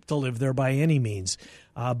not cheap to live there by any means.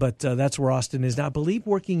 But that's where Austin is now, I believe,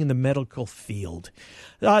 working in the medical field.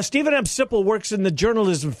 Stephen M. Sipple works in the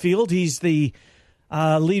journalism field. He's the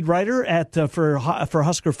lead writer for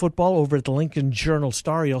Husker football over at the Lincoln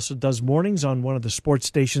Journal-Star. He also does mornings on one of the sports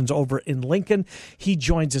stations over in Lincoln. He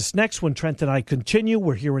joins us next when Trent and I continue.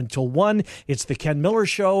 We're here until 1. It's the Ken Miller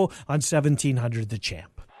Show on 1700 The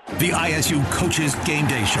Champ. The ISU Coaches Game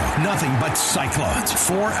Day Show. Nothing but Cyclones.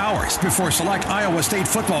 4 hours before select Iowa State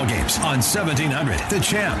football games on 1700 The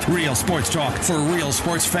Champ. Real sports talk for real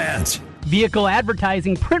sports fans. Vehicle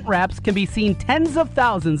advertising print wraps can be seen tens of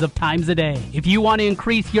thousands of times a day. If you want to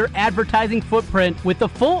increase your advertising footprint with the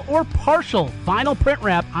full or partial vinyl print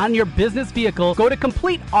wrap on your business vehicle, go to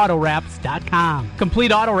CompleteAutoWraps.com.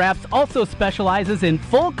 Complete Auto Wraps also specializes in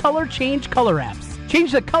full color change color wraps.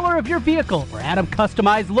 Change the color of your vehicle or add a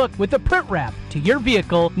customized look with a print wrap to your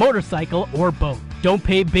vehicle, motorcycle, or boat. Don't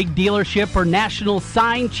pay big dealership or national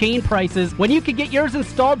sign chain prices when you can get yours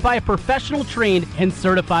installed by a professional trained and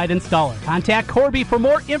certified installer. Contact Corby for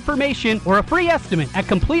more information or a free estimate at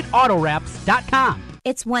CompleteAutoWraps.com.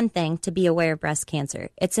 It's one thing to be aware of breast cancer.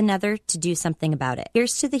 It's another to do something about it.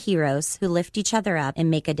 Here's to the heroes who lift each other up and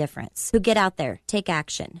make a difference, who get out there, take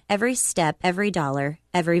action. Every step, every dollar,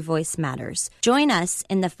 every voice matters. Join us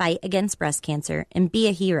in the fight against breast cancer and be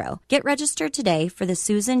a hero. Get registered today for the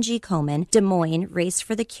Susan G. Komen Des Moines Race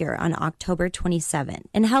for the Cure on October 27th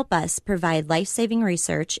and help us provide life-saving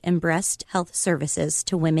research and breast health services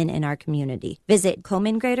to women in our community. Visit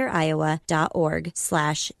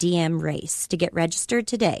KomenGreaterIowa.org/DM race to get registered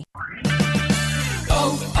today.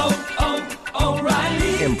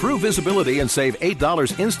 O'Reilly. Improve visibility and save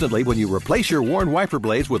 $8 instantly when you replace your worn wiper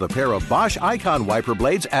blades with a pair of Bosch Icon wiper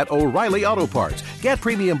blades at O'Reilly Auto Parts. Get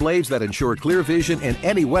premium blades that ensure clear vision in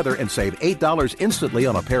any weather and save $8 instantly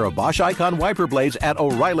on a pair of Bosch Icon wiper blades at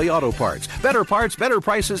O'Reilly Auto Parts. Better parts, better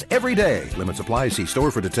prices every day. Limit supply. See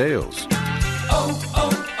store for details.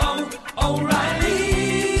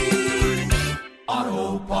 O'Reilly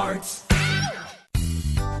Auto Parts.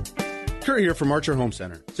 Kurt here from Archer Home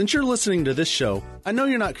Center. Since you're listening to this show, I know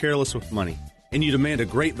you're not careless with money, and you demand a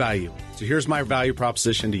great value. So here's my value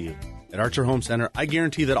proposition to you. At Archer Home Center, I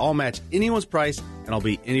guarantee that I'll match anyone's price, and I'll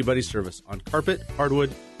beat anybody's service on carpet,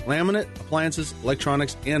 hardwood, laminate, appliances,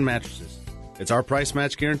 electronics, and mattresses. It's our price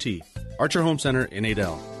match guarantee. Archer Home Center in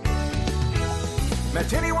Adel.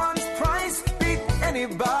 Match anyone's price, beat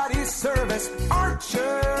anybody's service.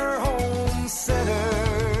 Archer Home Center.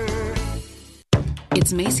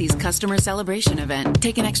 It's Macy's Customer Celebration Event.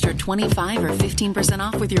 Take an extra 25 or 15%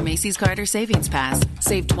 off with your Macy's Card or Savings Pass.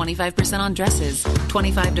 Save 25% on dresses,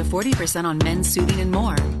 25 to 40% on men's suiting and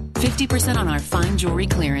more. 50% on our fine jewelry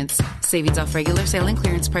clearance. Savings off regular sale and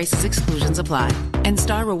clearance prices, exclusions apply. And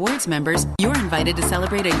Star Rewards members, you're invited to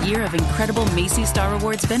celebrate a year of incredible Macy's Star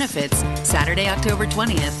Rewards benefits Saturday, October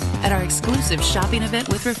 20th at our exclusive shopping event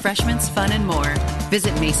with refreshments, fun, and more.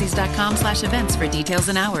 Visit Macys.com/events for details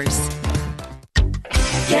and hours.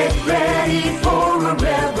 Get ready for a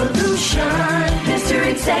revolution, Mr.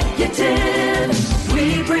 Executive.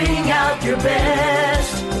 We bring out your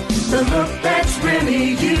best, the look that's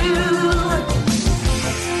really you.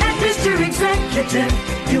 At Mr. Executive,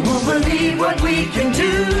 you won't believe what we can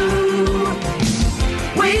do.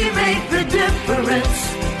 We make the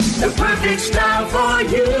difference, the perfect style for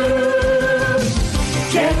you.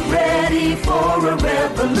 Get ready for a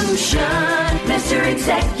revolution, Mr.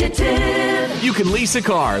 Executive. You can lease a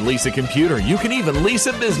car, lease a computer, you can even lease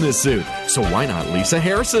a business suit. So why not lease a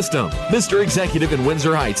hair system? Mr. Executive in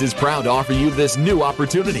Windsor Heights is proud to offer you this new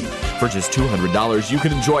opportunity. For just $200, you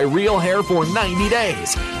can enjoy real hair for 90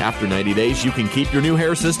 days. After 90 days, you can keep your new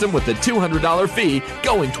hair system with the $200 fee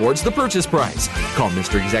going towards the purchase price. Call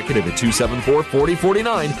Mr. Executive at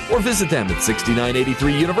 274-4049 or visit them at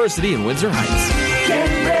 6983 University in Windsor Heights. Get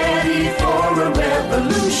ready for a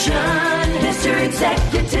revolution, Mr.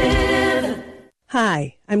 Executive.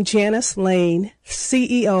 Hi, I'm Janice Lane,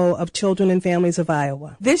 CEO of Children and Families of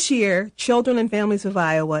Iowa. This year, Children and Families of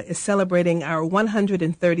Iowa is celebrating our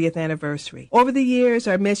 130th anniversary. Over the years,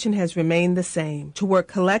 our mission has remained the same, to work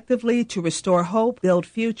collectively to restore hope, build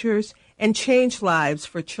futures, and change lives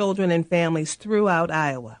for children and families throughout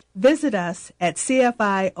Iowa. Visit us at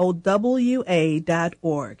cfiowa.org.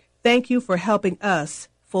 Thank you for helping us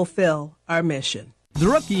fulfill our mission. The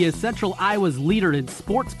Rookie is Central Iowa's leader in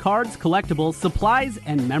sports cards, collectibles, supplies,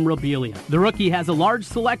 and memorabilia. The Rookie has a large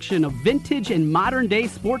selection of vintage and modern-day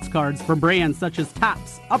sports cards from brands such as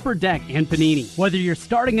Topps, Upper Deck, and Panini. Whether you're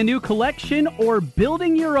starting a new collection or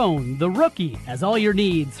building your own, The Rookie has all your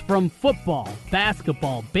needs from football,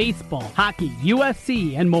 basketball, baseball, hockey,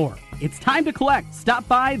 UFC, and more. It's time to collect. Stop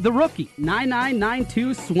by The Rookie,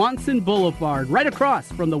 9992 Swanson Boulevard, right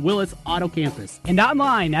across from the Willis Auto Campus, and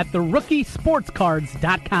online at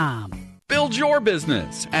therookie-sportscards.com. Build your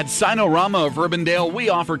business. At Sinorama of Urbandale, we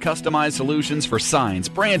offer customized solutions for signs,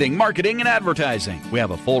 branding, marketing, and advertising. We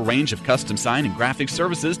have a full range of custom sign and graphic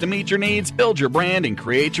services to meet your needs, build your brand, and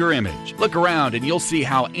create your image. Look around and you'll see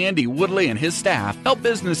how Andy Woodley and his staff help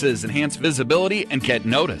businesses enhance visibility and get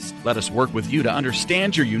noticed. Let us work with you to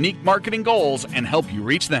understand your unique marketing goals and help you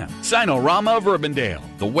reach them. Sinorama of Urbandale,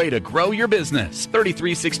 the way to grow your business.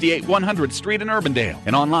 3368 100th Street in Urbandale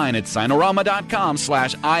and online at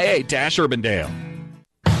sinorama.com/IA-Urbandale. Real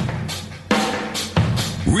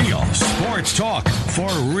sports talk for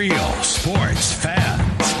real sports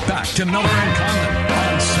fans. Back to Miller and Condon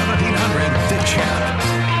on 1700 The Champ.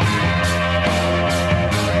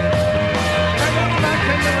 Welcome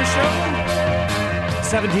back to the show.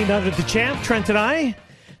 1700 The Champ. Trent and I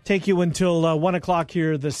take you until 1 o'clock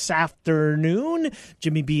here this afternoon.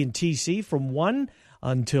 Jimmy B and TC from 1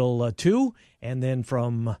 until 2, and then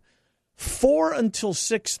from 4 until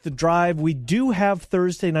 6, The Drive. We do have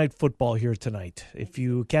Thursday night football here tonight. If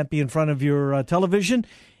you can't be in front of your television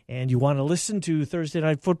and you want to listen to Thursday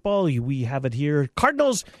night football, we have it here.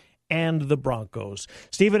 Cardinals and the Broncos.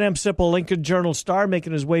 Stephen M. Sipple, Lincoln Journal-Star,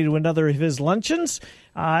 making his way to another of his luncheons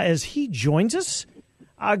as he joins us.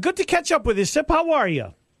 Good to catch up with you, Sip. How are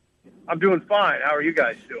you? I'm doing fine. How are you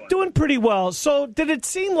guys doing? Doing pretty well. So did it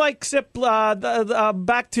seem like, Sip,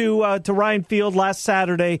 back to Ryan Field last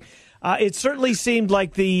Saturday, it certainly seemed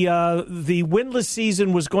like the winless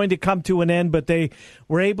season was going to come to an end, but they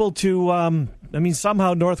were able to.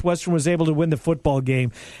 Somehow Northwestern was able to win the football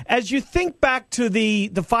game. As you think back to the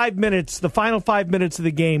final 5 minutes of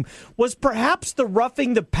the game, was perhaps the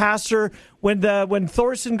roughing the passer when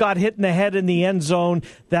Thorson got hit in the head in the end zone,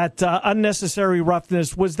 that unnecessary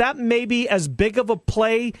roughness, was that maybe as big of a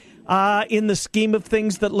play in the scheme of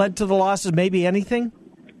things that led to the loss as maybe anything?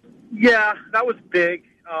 Yeah, that was big.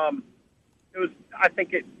 It was. I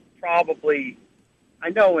think it probably. I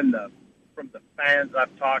know from the fans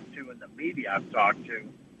I've talked to and the media I've talked to,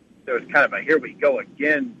 there was kind of a "here we go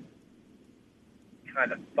again"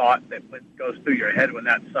 kind of thought that goes through your head when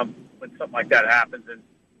something like that happens, and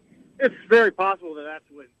it's very possible that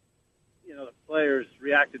that's when the players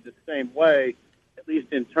reacted the same way, at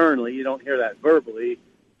least internally. You don't hear that verbally.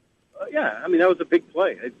 That was a big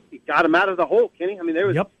play. It got them out of the hole, Kenny.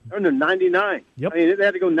 They're under 99. Yep. They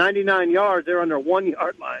had to go 99 yards. They're under 1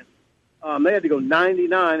 yard line. They had to go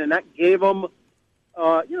 99, and that gave them,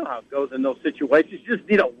 you know how it goes in those situations. You just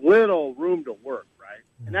need a little room to work, right?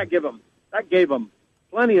 And that gave them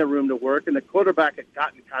plenty of room to work. And the quarterback had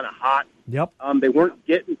gotten kind of hot. Yep. They weren't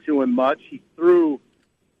getting to him much. He threw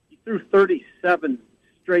 37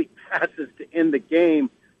 straight passes to end the game,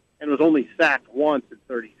 and was only sacked once in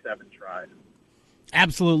 37 tries.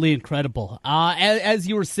 Absolutely incredible. As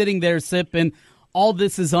you were sitting there, Sip, and all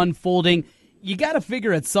this is unfolding, you got to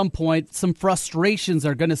figure at some point some frustrations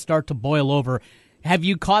are going to start to boil over. Have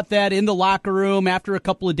you caught that in the locker room after a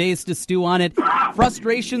couple of days to stew on it?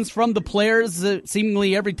 Frustrations from the players,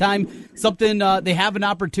 seemingly every time something they have an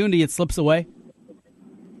opportunity, it slips away?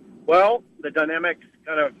 Well, the dynamics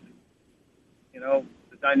the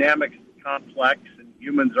dynamics complex, and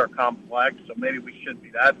humans are complex, so maybe we shouldn't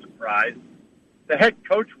be that surprised. The head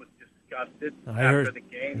coach was disgusted after the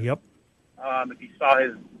game. Yep. If you saw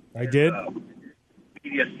his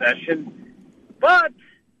media session. But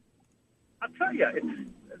I'll tell you, it's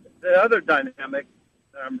the other dynamic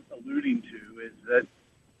that I'm alluding to is that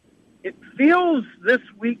it feels this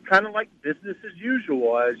week kind of like business as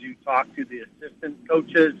usual as you talk to the assistant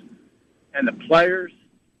coaches and the players.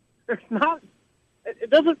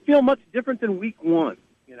 It doesn't feel much different than week one.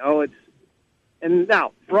 And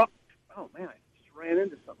now, oh man, I just ran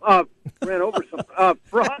into something. Ran over something.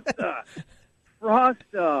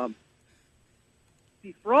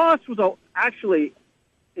 Frost was actually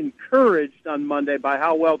encouraged on Monday by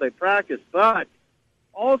how well they practiced, but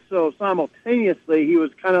also simultaneously he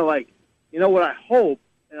was kind of like, what I hope,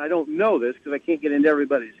 and I don't know this because I can't get into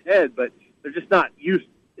everybody's head, but they're just not used.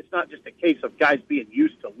 It's not just a case of guys being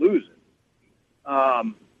used to losing. I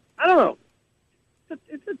don't know.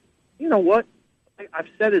 You know what? I've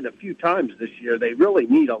said it a few times this year. They really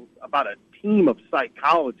need about a team of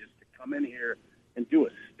psychologists to come in here and do a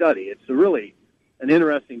study. It's an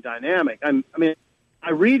interesting dynamic.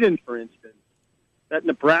 I read in, for instance, that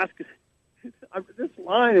Nebraska. This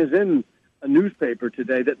line is in a newspaper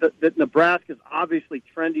today that Nebraska is obviously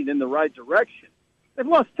trending in the right direction. They've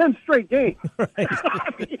lost 10 straight games. Right.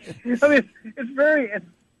 It's very. I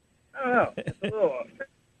don't know. It's a little.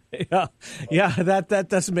 Yeah, that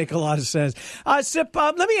doesn't make a lot of sense. Sip,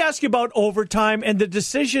 let me ask you about overtime and the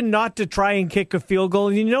decision not to try and kick a field goal.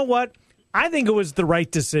 And you know what? I think it was the right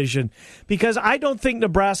decision because I don't think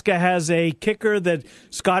Nebraska has a kicker that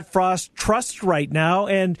Scott Frost trusts right now.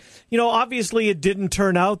 And, obviously it didn't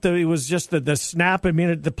turn out that it was just the snap.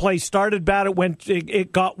 The play started bad.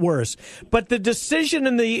 It got worse. But the decision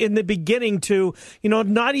in the beginning to,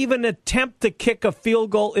 not even attempt to kick a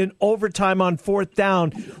field goal in overtime on fourth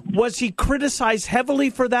down, was he criticized heavily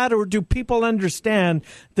for that? Or do people understand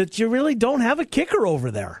that you really don't have a kicker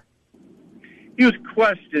over there? He was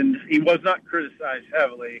questioned. He was not criticized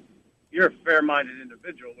heavily. You're a fair-minded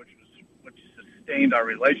individual, which sustained our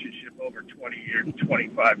relationship over 20 years,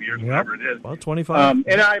 25 years, whatever it is. Well, 25.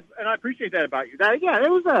 And I appreciate that about you. It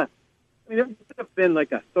was it would have been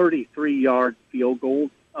like a 33-yard field goal.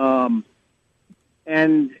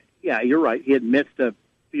 And yeah, you're right. He had missed a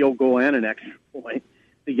field goal and an extra point.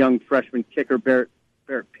 The young freshman kicker, Barrett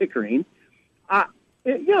Pickering.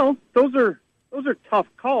 Those are tough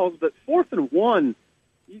calls, but 4th and 1,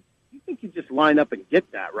 you think you just line up and get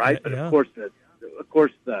that, right? But of course, they're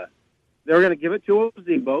going to give it to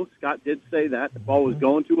Ozigbo. Scott did say that the ball was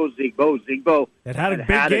going to Ozigbo. Ozigbo had a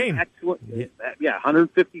big game. Excellent,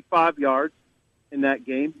 155 yards in that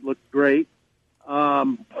game, looked great.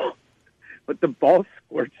 But the ball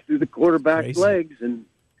squirts through the quarterback's legs, and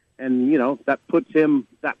that puts him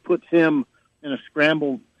in a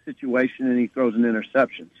scramble situation, and he throws an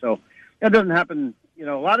interception. So. That doesn't happen. A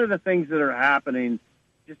lot of the things that are happening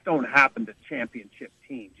just don't happen to championship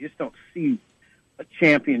teams. You just don't see a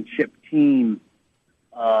championship team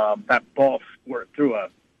that ball squirt through a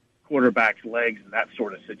quarterback's legs in that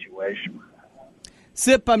sort of situation.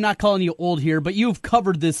 Sip, I'm not calling you old here, but you've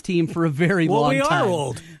covered this team for a very long time. Well, we are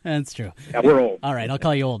old. That's true. Yeah, we're old. All right, I'll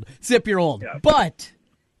call you old. Sip, you're old. Yeah. But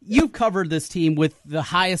you've covered this team with the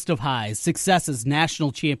highest of highs, successes,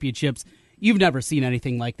 national championships. You've never seen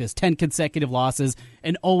anything like this. 10 consecutive losses,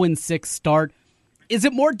 an 0-6 start. Is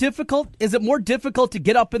it more difficult? Is it more difficult to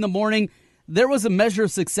get up in the morning? There was a measure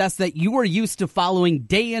of success that you were used to following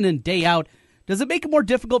day in and day out. Does it make it more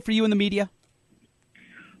difficult for you in the media?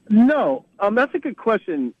 No. That's a good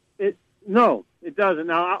question. No, it doesn't.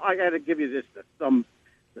 Now, I got to give you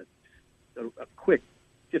a quick,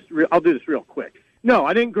 I'll do this real quick. No,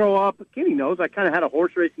 I didn't grow up. Kenny knows. I kind of had a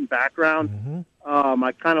horse racing background. Mm-hmm.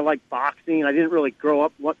 I kind of like boxing. I didn't really grow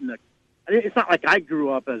up wanting to. It's not like I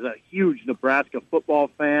grew up as a huge Nebraska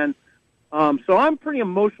football fan. So I'm pretty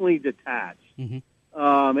emotionally detached.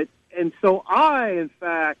 Mm-hmm. And so I, in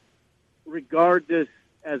fact, regard this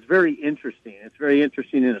as very interesting. It's very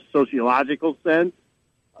interesting in a sociological sense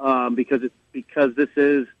because this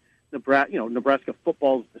is Nebraska. Nebraska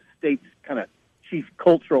football is the state's kind of chief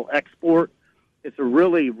cultural export. It's a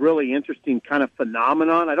really, really interesting kind of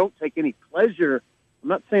phenomenon. I don't take any pleasure. I'm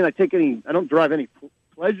not saying I don't derive any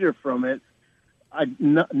pleasure from it.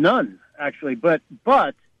 None, actually. But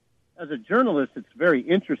as a journalist, it's very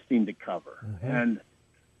interesting to cover. Mm-hmm.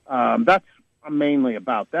 And that's mainly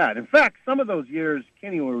about that. In fact, some of those years,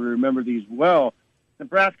 Kenny will remember these well,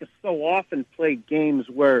 Nebraska so often played games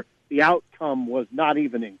where the outcome was not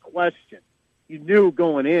even in question. You knew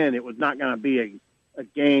going in it was not going to be a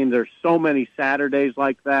game. There's so many Saturdays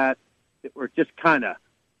like that were just kind of,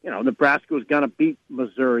 Nebraska was going to beat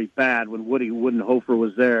Missouri bad when Woody Woodenhofer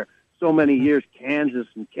was there. So many years, Kansas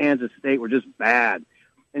and Kansas State were just bad.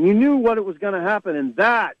 And you knew what it was going to happen, and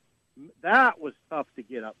that was tough to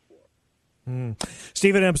get up for.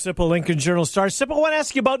 Stephen M. Sipple, Lincoln Journal-Star. Sipple, I want to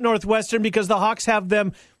ask you about Northwestern because the Hawks have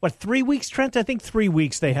them, 3 weeks, Trent? I think 3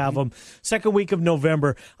 weeks they have them. Second week of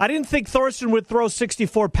November. I didn't think Thorson would throw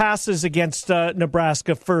 64 passes against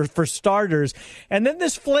Nebraska for starters. And then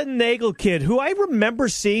this Flynn Nagel kid, who I remember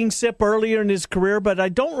seeing Sip earlier in his career, but I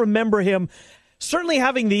don't remember him certainly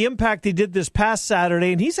having the impact he did this past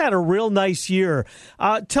Saturday, and he's had a real nice year.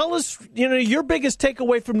 Tell us, your biggest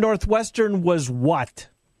takeaway from Northwestern was what?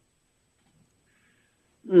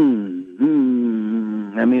 I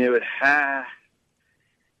mean, it would have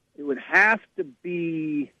to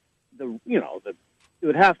be it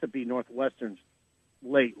would have to be Northwestern's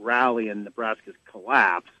late rally and Nebraska's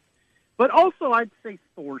collapse. But also, I'd say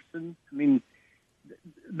Thorson. I mean,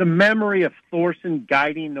 the memory of Thorson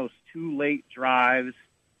guiding those 2 late drives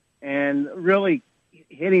and really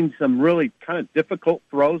hitting some really kind of difficult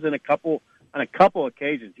throws on a couple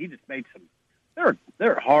occasions. He just made some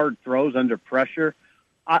they're hard throws under pressure.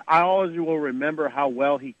 I always will remember how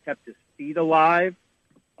well he kept his feet alive.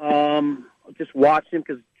 Just watch him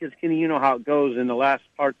because Kenny, you know how it goes in the last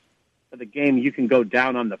parts of the game. You can go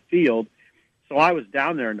down on the field. So I was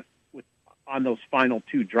down there on those final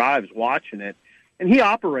 2 drives watching it, and he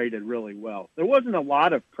operated really well. There wasn't a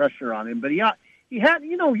lot of pressure on him, but he had,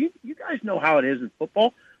 you know, you guys know how it is in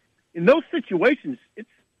football. In those situations,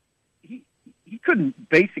 he couldn't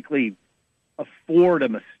basically afford a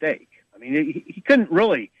mistake. I mean, he couldn't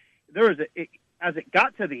really. As it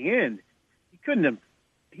got to the end, he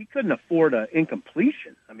couldn't afford an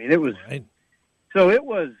incompletion. I mean, it was right. So it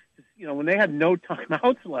was, you know, when they had no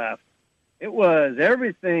timeouts left,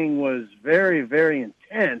 everything was very, very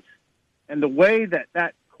intense, and the way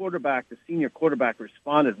that quarterback, the senior quarterback,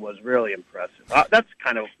 responded was really impressive. That's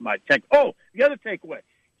kind of my take. Oh, the other takeaway: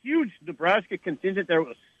 huge Nebraska contingent there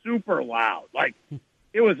was super loud. Like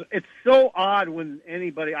it's so odd when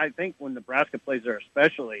anybody. I think when Nebraska plays there,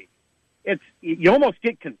 especially, you almost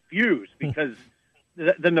get confused because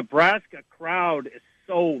the Nebraska crowd is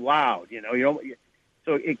so loud. You know,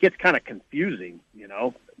 so it gets kind of confusing. You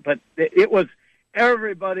know, but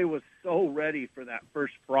everybody was so ready for that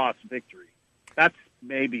first Frost victory. That's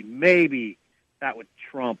maybe that would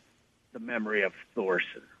trump the memory of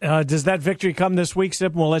Thorson. Does that victory come this week,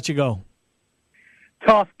 Sip? And we'll let you go.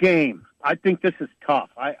 Tough game. I think this is tough.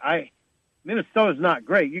 Minnesota's not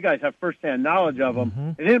great. You guys have firsthand knowledge of them.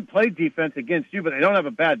 Mm-hmm. They didn't play defense against you, but they don't have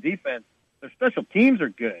a bad defense. Their special teams are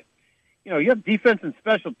good. You know, you have defense and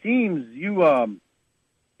special teams. You're going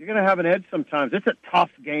to have an edge sometimes. It's a tough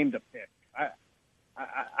game to pick.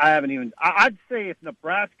 I haven't even. I'd say if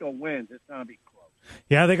Nebraska wins, it's going to be close.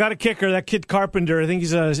 Yeah, they got a kicker, that kid Carpenter. I think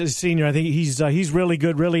he's a senior. I think he's really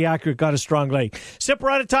good, really accurate, got a strong leg. Sip, we're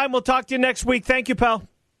out of time. We'll talk to you next week. Thank you, pal.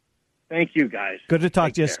 Thank you, guys. Good to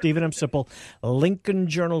talk to you. Stephen M. Sipple, Lincoln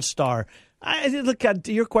Journal-Star. Look, at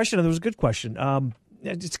your question, it was a good question.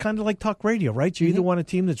 It's kind of like talk radio, right? You either want a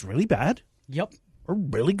team that's really bad yep, or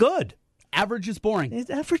really good. Average is boring.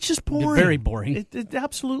 Average is boring. Very boring. It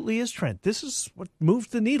absolutely is, Trent. This is what moves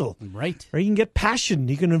the needle. Right. Or you can get passion.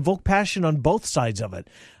 You can invoke passion on both sides of it.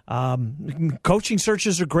 Coaching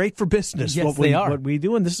searches are great for business. Yes, they are. What we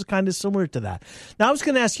do, and this is kind of similar to that. Now, I was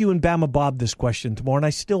going to ask you and Bama Bob this question tomorrow, and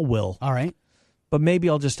I still will. All right. But maybe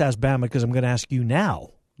I'll just ask Bama because I'm going to ask you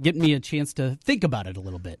now. Get me a chance to think about it a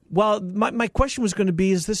little bit. Well, my question was going to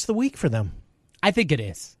be, is this the week for them? I think it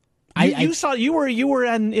is. You were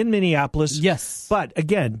in Minneapolis. Yes, but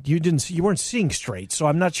again, you weren't seeing straight. So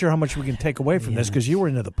I'm not sure how much we can take away from this because you were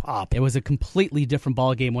into the pop. It was a completely different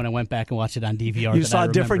ball game when I went back and watched it on DVR. You saw a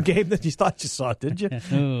different game than you thought you saw, did you?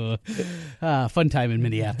 Fun time in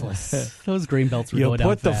Minneapolis. Those green belts were going down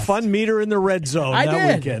fast. You put the fun meter in the red zone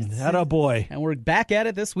weekend. Atta boy. And we're back at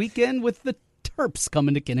it this weekend with the Terps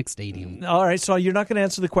coming to Kinnick Stadium. All right, so you're not going to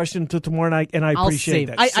answer the question until tomorrow night, and I appreciate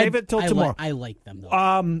that. Save it till tomorrow. I like them,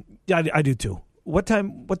 though. I do, too. What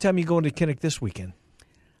time are you going to Kinnick this weekend?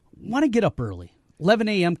 Want to get up early. 11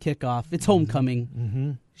 a.m. kickoff. It's homecoming.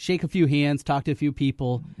 Mm-hmm. Shake a few hands, talk to a few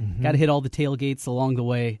people. Mm-hmm. Got to hit all the tailgates along the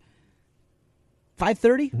way.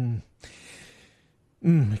 5:30?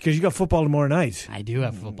 Because you got football tomorrow night. I do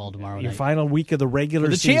have football tomorrow night. Your final week of the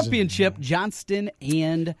regular season. season. The championship, Johnston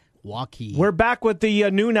and Waukee. We're back with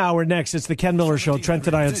the noon hour next. It's the Ken Miller Show. Trent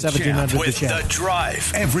and I on 1700 with The Champ. The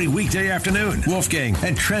Drive. Every weekday afternoon, Wolfgang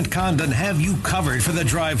and Trent Condon have you covered for the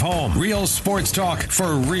drive home. Real sports talk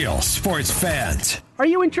for real sports fans. Are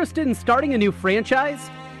you interested in starting a new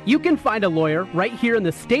franchise? You can find a lawyer right here in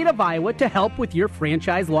the state of Iowa to help with your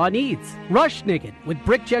franchise law needs. Rush Niggett with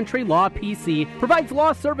Brick Gentry Law PC provides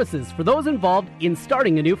law services for those involved in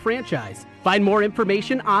starting a new franchise. Find more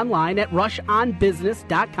information online at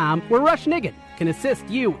rushonbusiness.com, where Rush Niggett can assist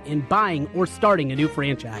you in buying or starting a new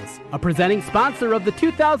franchise. A presenting sponsor of the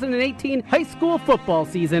 2018 high school football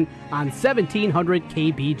season on 1700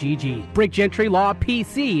 KBGG. Brick Gentry Law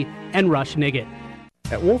PC and Rush Niggett.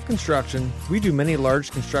 At Wolf Construction, we do many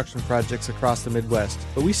large construction projects across the Midwest,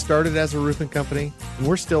 but we started as a roofing company, and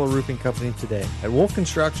we're still a roofing company today. At Wolf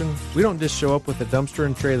Construction, we don't just show up with a dumpster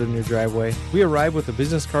and trailer in your driveway. We arrive with a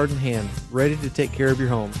business card in hand, ready to take care of your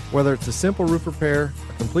home. Whether it's a simple roof repair,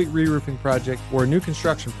 a complete re-roofing project, or a new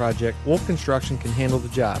construction project, Wolf Construction can handle the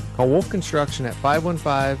job. Call Wolf Construction at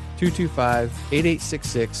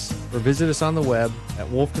 515-225-8866 or visit us on the web at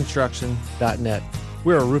wolfconstruction.net.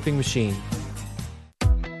 We're a roofing machine.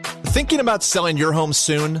 Thinking about selling your home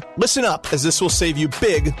soon? Listen up, as this will save you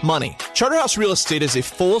big money. Charterhouse Real Estate is a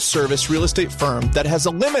full-service real estate firm that has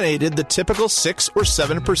eliminated the typical 6 or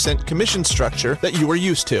 7% commission structure that you are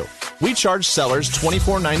used to. We charge sellers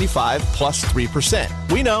 $24.95 plus 3%.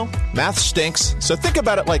 We know, math stinks, so think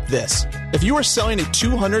about it like this. If you were selling a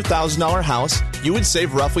 $200,000 house, you would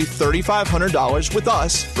save roughly $3,500 with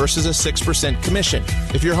us versus a 6% commission.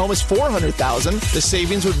 If your home is $400,000, the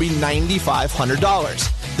savings would be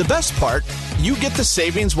 $9,500. The best part, you get the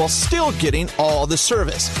savings while still getting all the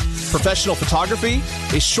service. Professional photography,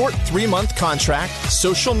 a short 3-month contract,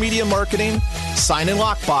 social media marketing, sign and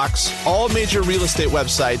lockbox, all major real estate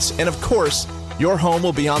websites, and of course, your home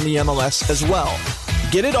will be on the MLS as well.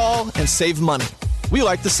 Get it all and save money. We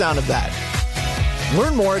like the sound of that.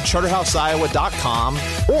 Learn more at charterhouseiowa.com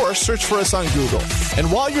or search for us on Google. And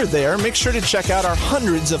while you're there, make sure to check out our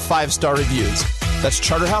hundreds of 5-star reviews. That's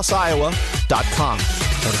charterhouseiowa.com.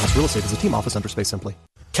 Charterhouse Real Estate is a team office under Space Simply.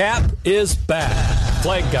 CAP is back.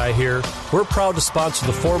 Flag Guy here. We're proud to sponsor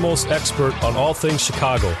the foremost expert on all things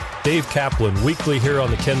Chicago, Dave Kaplan, weekly here on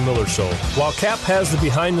The Ken Miller Show. While CAP has the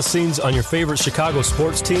behind-the-scenes on your favorite Chicago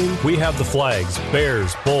sports team, we have the flags,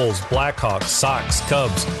 Bears, Bulls, Blackhawks, Sox,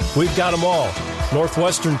 Cubs. We've got them all.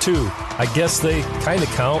 Northwestern, too. I guess they kind of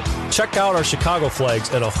count. Check out our Chicago flags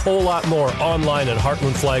and a whole lot more online at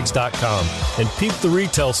heartlandflags.com. And peep the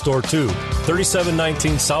retail store, too.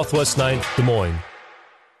 3719 Southwest 9th, Des Moines.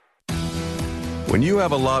 When you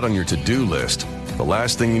have a lot on your to-do list, the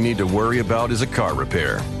last thing you need to worry about is a car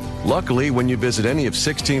repair. Luckily, when you visit any of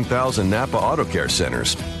 16,000 Napa Auto Care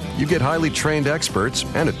centers, you get highly trained experts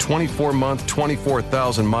and a 24-month,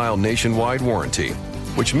 24,000-mile nationwide warranty,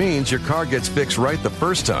 which means your car gets fixed right the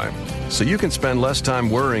first time, so you can spend less time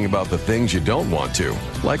worrying about the things you don't want to,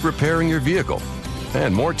 like repairing your vehicle,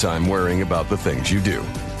 and more time worrying about the things you do.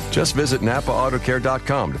 Just visit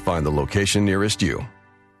NapaAutoCare.com to find the location nearest you.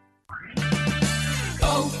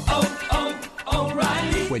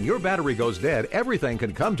 When your battery goes dead, everything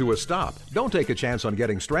can come to a stop. Don't take a chance on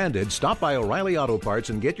getting stranded. Stop by O'Reilly Auto Parts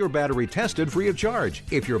and get your battery tested free of charge.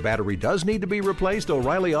 If your battery does need to be replaced,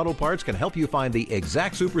 O'Reilly Auto Parts can help you find the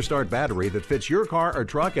exact Superstart battery that fits your car or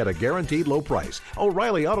truck at a guaranteed low price.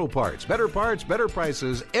 O'Reilly Auto Parts. Better parts, better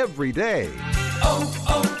prices every day.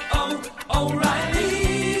 O'Reilly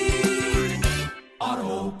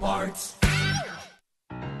Auto Parts.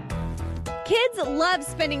 Kids love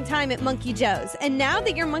spending time at Monkey Joe's, and now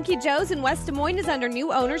that your Monkey Joe's in West Des Moines is under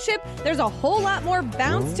new ownership, there's a whole lot more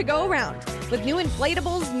bounce to go around. With new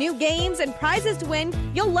inflatables, new games, and prizes to win,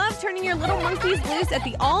 you'll love turning your little monkeys loose at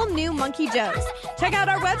the all-new Monkey Joe's. Check out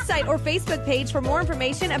our website or Facebook page for more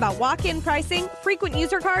information about walk-in pricing, frequent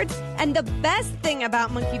user cards, and the best thing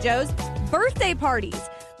about Monkey Joe's, birthday parties.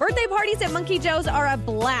 Birthday parties at Monkey Joe's are a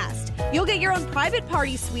blast. You'll get your own private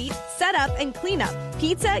party suite, setup, and cleanup,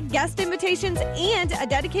 pizza, guest invitations, and a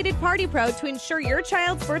dedicated party pro to ensure your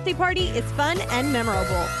child's birthday party is fun and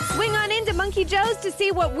memorable. Swing on into Monkey Joe's to see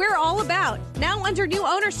what we're all about. Now under new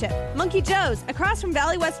ownership, Monkey Joe's, across from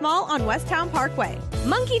Valley West Mall on West Town Parkway.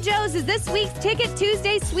 Monkey Joe's is this week's Ticket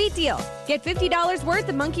Tuesday sweet deal. Get $50 worth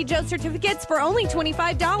of Monkey Joe's certificates for only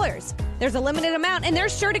 $25. There's a limited amount, and they're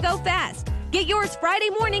sure to go fast. Get yours Friday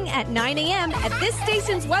morning at 9 a.m. at this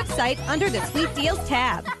station's website under the Sweet Deals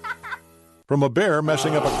tab. From a bear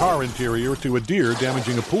messing up a car interior to a deer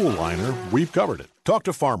damaging a pool liner, we've covered it. Talk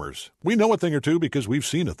to farmers. We know a thing or two because we've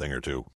seen a thing or two.